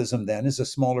symbolism then is a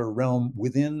smaller realm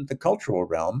within the cultural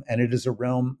realm, and it is a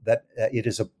realm that it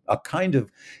is a kind of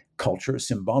culture,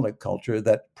 symbolic culture,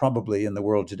 that probably in the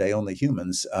world today only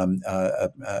humans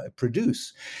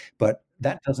produce. But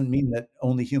that doesn't mean that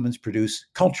only humans produce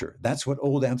culture. That's what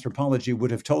old anthropology would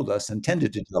have told us and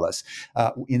tended to tell us.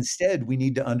 Instead, we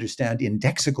need to understand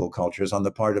indexical cultures on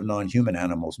the part of non-human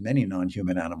animals, many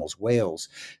non-human animals, whales,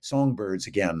 songbirds,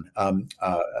 again.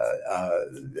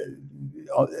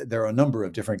 There are a number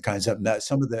of different kinds of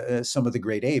some of the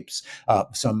great apes,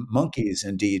 some monkeys,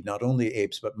 indeed, not only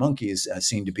apes but monkeys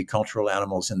seem to be cultural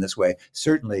animals in this way.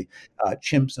 Certainly,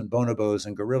 chimps and bonobos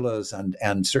and gorillas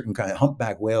and certain kind of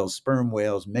humpback whales, sperm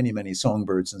whales, many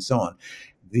songbirds, and so on.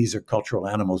 These are cultural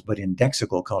animals, but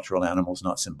indexical cultural animals,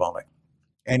 not symbolic.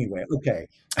 Anyway, okay.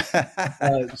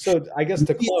 So I guess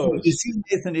to close, you see,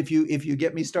 Nathan, if you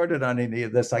get me started on any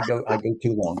of this, I go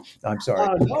too long. I'm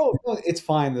sorry. No, it's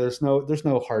fine. There's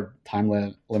no hard time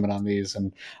limit on these,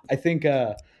 and I think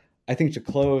I think to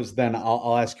close, then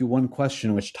I'll ask you one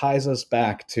question, which ties us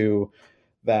back to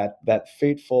that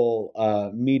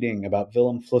fateful meeting about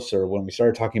Willem Flusser when we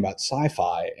started talking about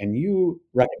sci-fi, and you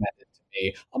recommended to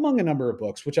me, among a number of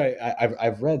books, which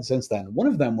I've read since then. One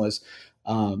of them was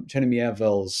Jenny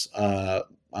Mieville's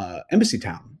Embassy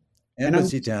Town. And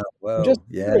Embassy Town. I'm just Whoa.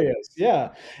 Yeah. curious. Yeah.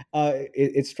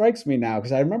 It strikes me now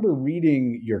because I remember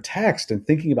reading your text and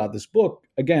thinking about this book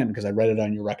again, because I read it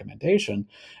on your recommendation.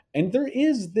 And there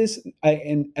is this,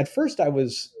 and at first I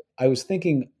was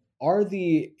thinking, are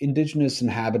the indigenous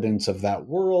inhabitants of that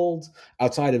world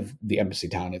outside of the embassy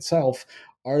town itself,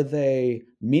 are they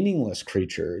meaningless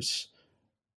creatures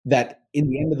that in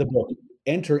the end of the book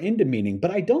enter into meaning?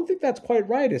 But I don't think that's quite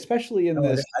right, especially in No,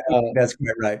 this. I don't think that's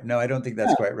quite right. No, I don't think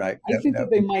that's quite right. I No, think no. that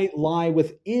they might lie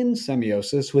within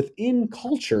semiosis, within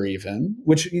culture, even,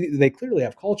 which they clearly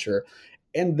have culture.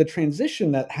 And the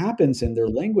transition that happens in their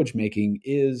language making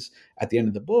is, at the end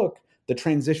of the book, the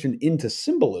transition into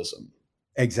symbolism.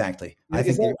 Exactly. Is that,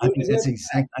 is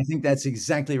that I think that's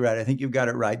exactly right. I think you've got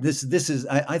it right. This is.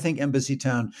 I think Embassy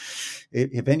Town.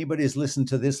 If anybody has listened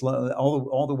to this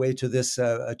all the way to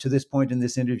this point in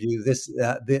this interview, this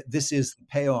is the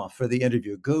payoff for the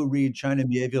interview. Go read China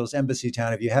Mieville's Embassy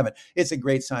Town if you haven't. It's a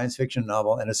great science fiction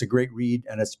novel, and it's a great read,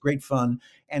 and it's great fun,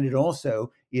 and it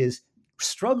also is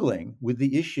struggling with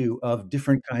the issue of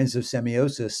different kinds of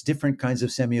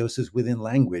semiosis within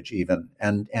language, even,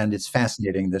 and it's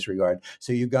fascinating in this regard.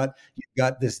 So you've got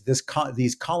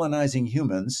these colonizing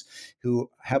humans who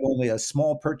have only a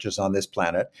small purchase on this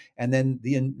planet, and then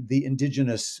the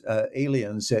indigenous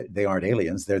aliens. They aren't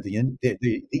aliens; they're the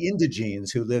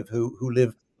indigenes who live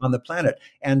on the planet,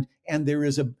 and there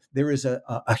is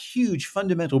a huge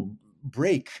fundamental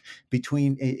break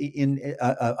between in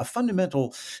a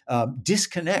fundamental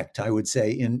disconnect, I would say,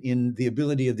 in the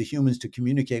ability of the humans to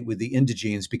communicate with the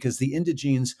indigenes, because the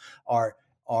indigenes are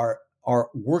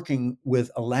working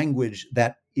with a language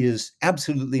that is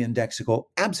absolutely indexical,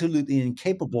 absolutely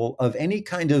incapable of any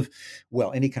kind of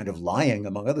lying,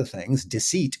 among other things,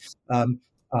 deceit.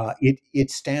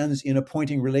 It stands in a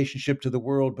pointing relationship to the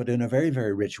world, but in a very,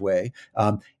 very rich way.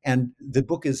 And the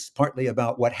book is partly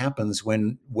about what happens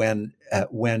when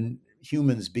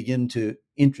humans begin to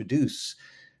introduce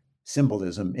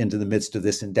symbolism into the midst of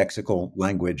this indexical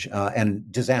language, and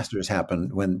disasters happen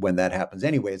when that happens.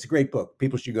 Anyway, it's a great book.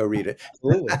 People should go read it.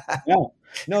 absolutely? Yeah.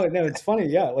 No, it's funny.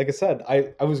 Yeah, like I said,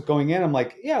 I was going in. I'm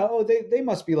like, yeah, oh, they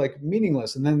must be like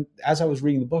meaningless. And then as I was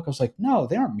reading the book, I was like, no,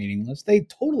 they aren't meaningless. They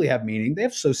totally have meaning. They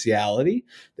have sociality.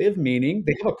 They have meaning.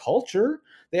 They have a culture.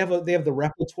 They have the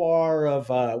repertoire of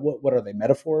what are they,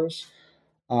 metaphors?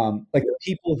 Like the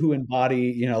people who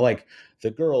embody, like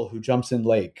the girl who jumps in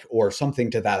lake or something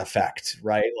to that effect,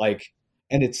 right? Like,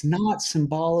 and it's not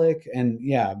symbolic. And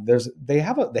yeah, they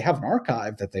have an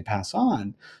archive that they pass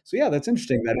on. So yeah, that's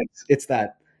interesting that it's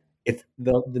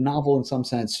the novel in some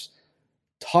sense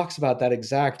talks about that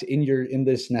exact in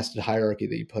this nested hierarchy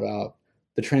that you put out,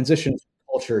 the transition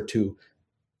from culture to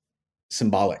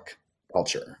symbolic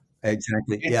culture.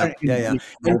 Exactly. Yeah.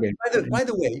 And by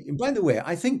the way,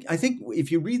 I think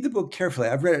if you read the book carefully,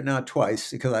 I've read it now twice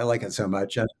because I like it so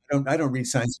much. I don't read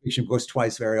science fiction books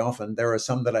twice very often. There are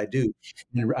some that I do,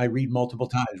 and I read multiple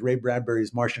times. Ray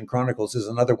Bradbury's Martian Chronicles is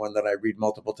another one that I read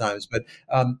multiple times. But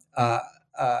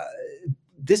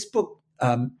this book.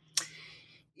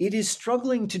 It is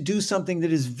struggling to do something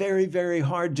that is very, very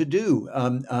hard to do,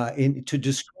 to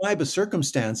describe a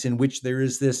circumstance in which there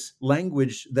is this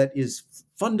language that is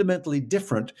fundamentally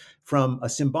different from a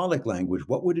symbolic language.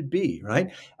 What would it be,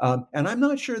 right? And I'm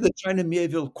not sure that China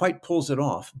Mieville quite pulls it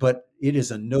off, but it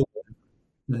is a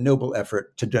noble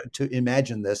effort to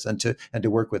imagine this and to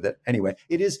work with it. Anyway,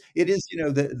 it is it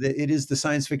is the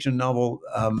science fiction novel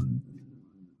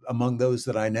among those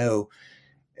that I know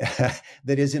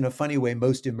that is, in a funny way,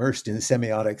 most immersed in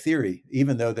semiotic theory,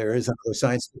 even though there is another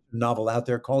science fiction novel out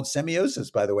there called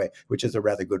Semiosis, by the way, which is a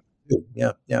rather good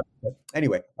one. Yeah. But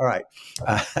anyway, all right.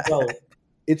 Well,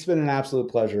 it's been an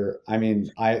absolute pleasure. I mean,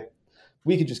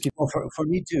 we could just keep. Well, for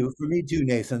me too,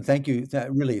 Nathan. Thank you.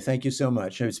 Really, thank you so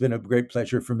much. It's been a great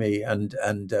pleasure for me, and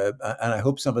I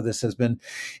hope some of this has been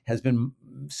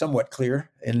somewhat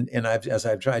clear, as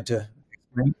I've tried to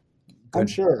explain. Good. I'm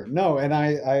sure. No, and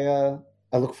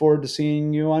I look forward to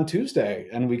seeing you on Tuesday,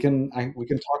 and we can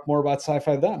talk more about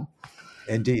sci-fi then.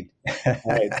 Indeed. All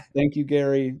right. Thank you,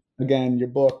 Gary. Again, your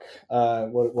book,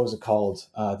 what was it called?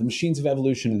 The Machines of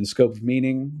Evolution and the Scope of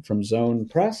Meaning, from Zone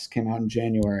Press, came out in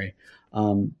January.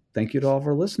 Thank you to all of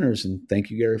our listeners, and thank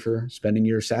you, Gary, for spending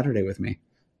your Saturday with me.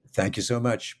 Thank you so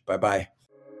much. Bye-bye.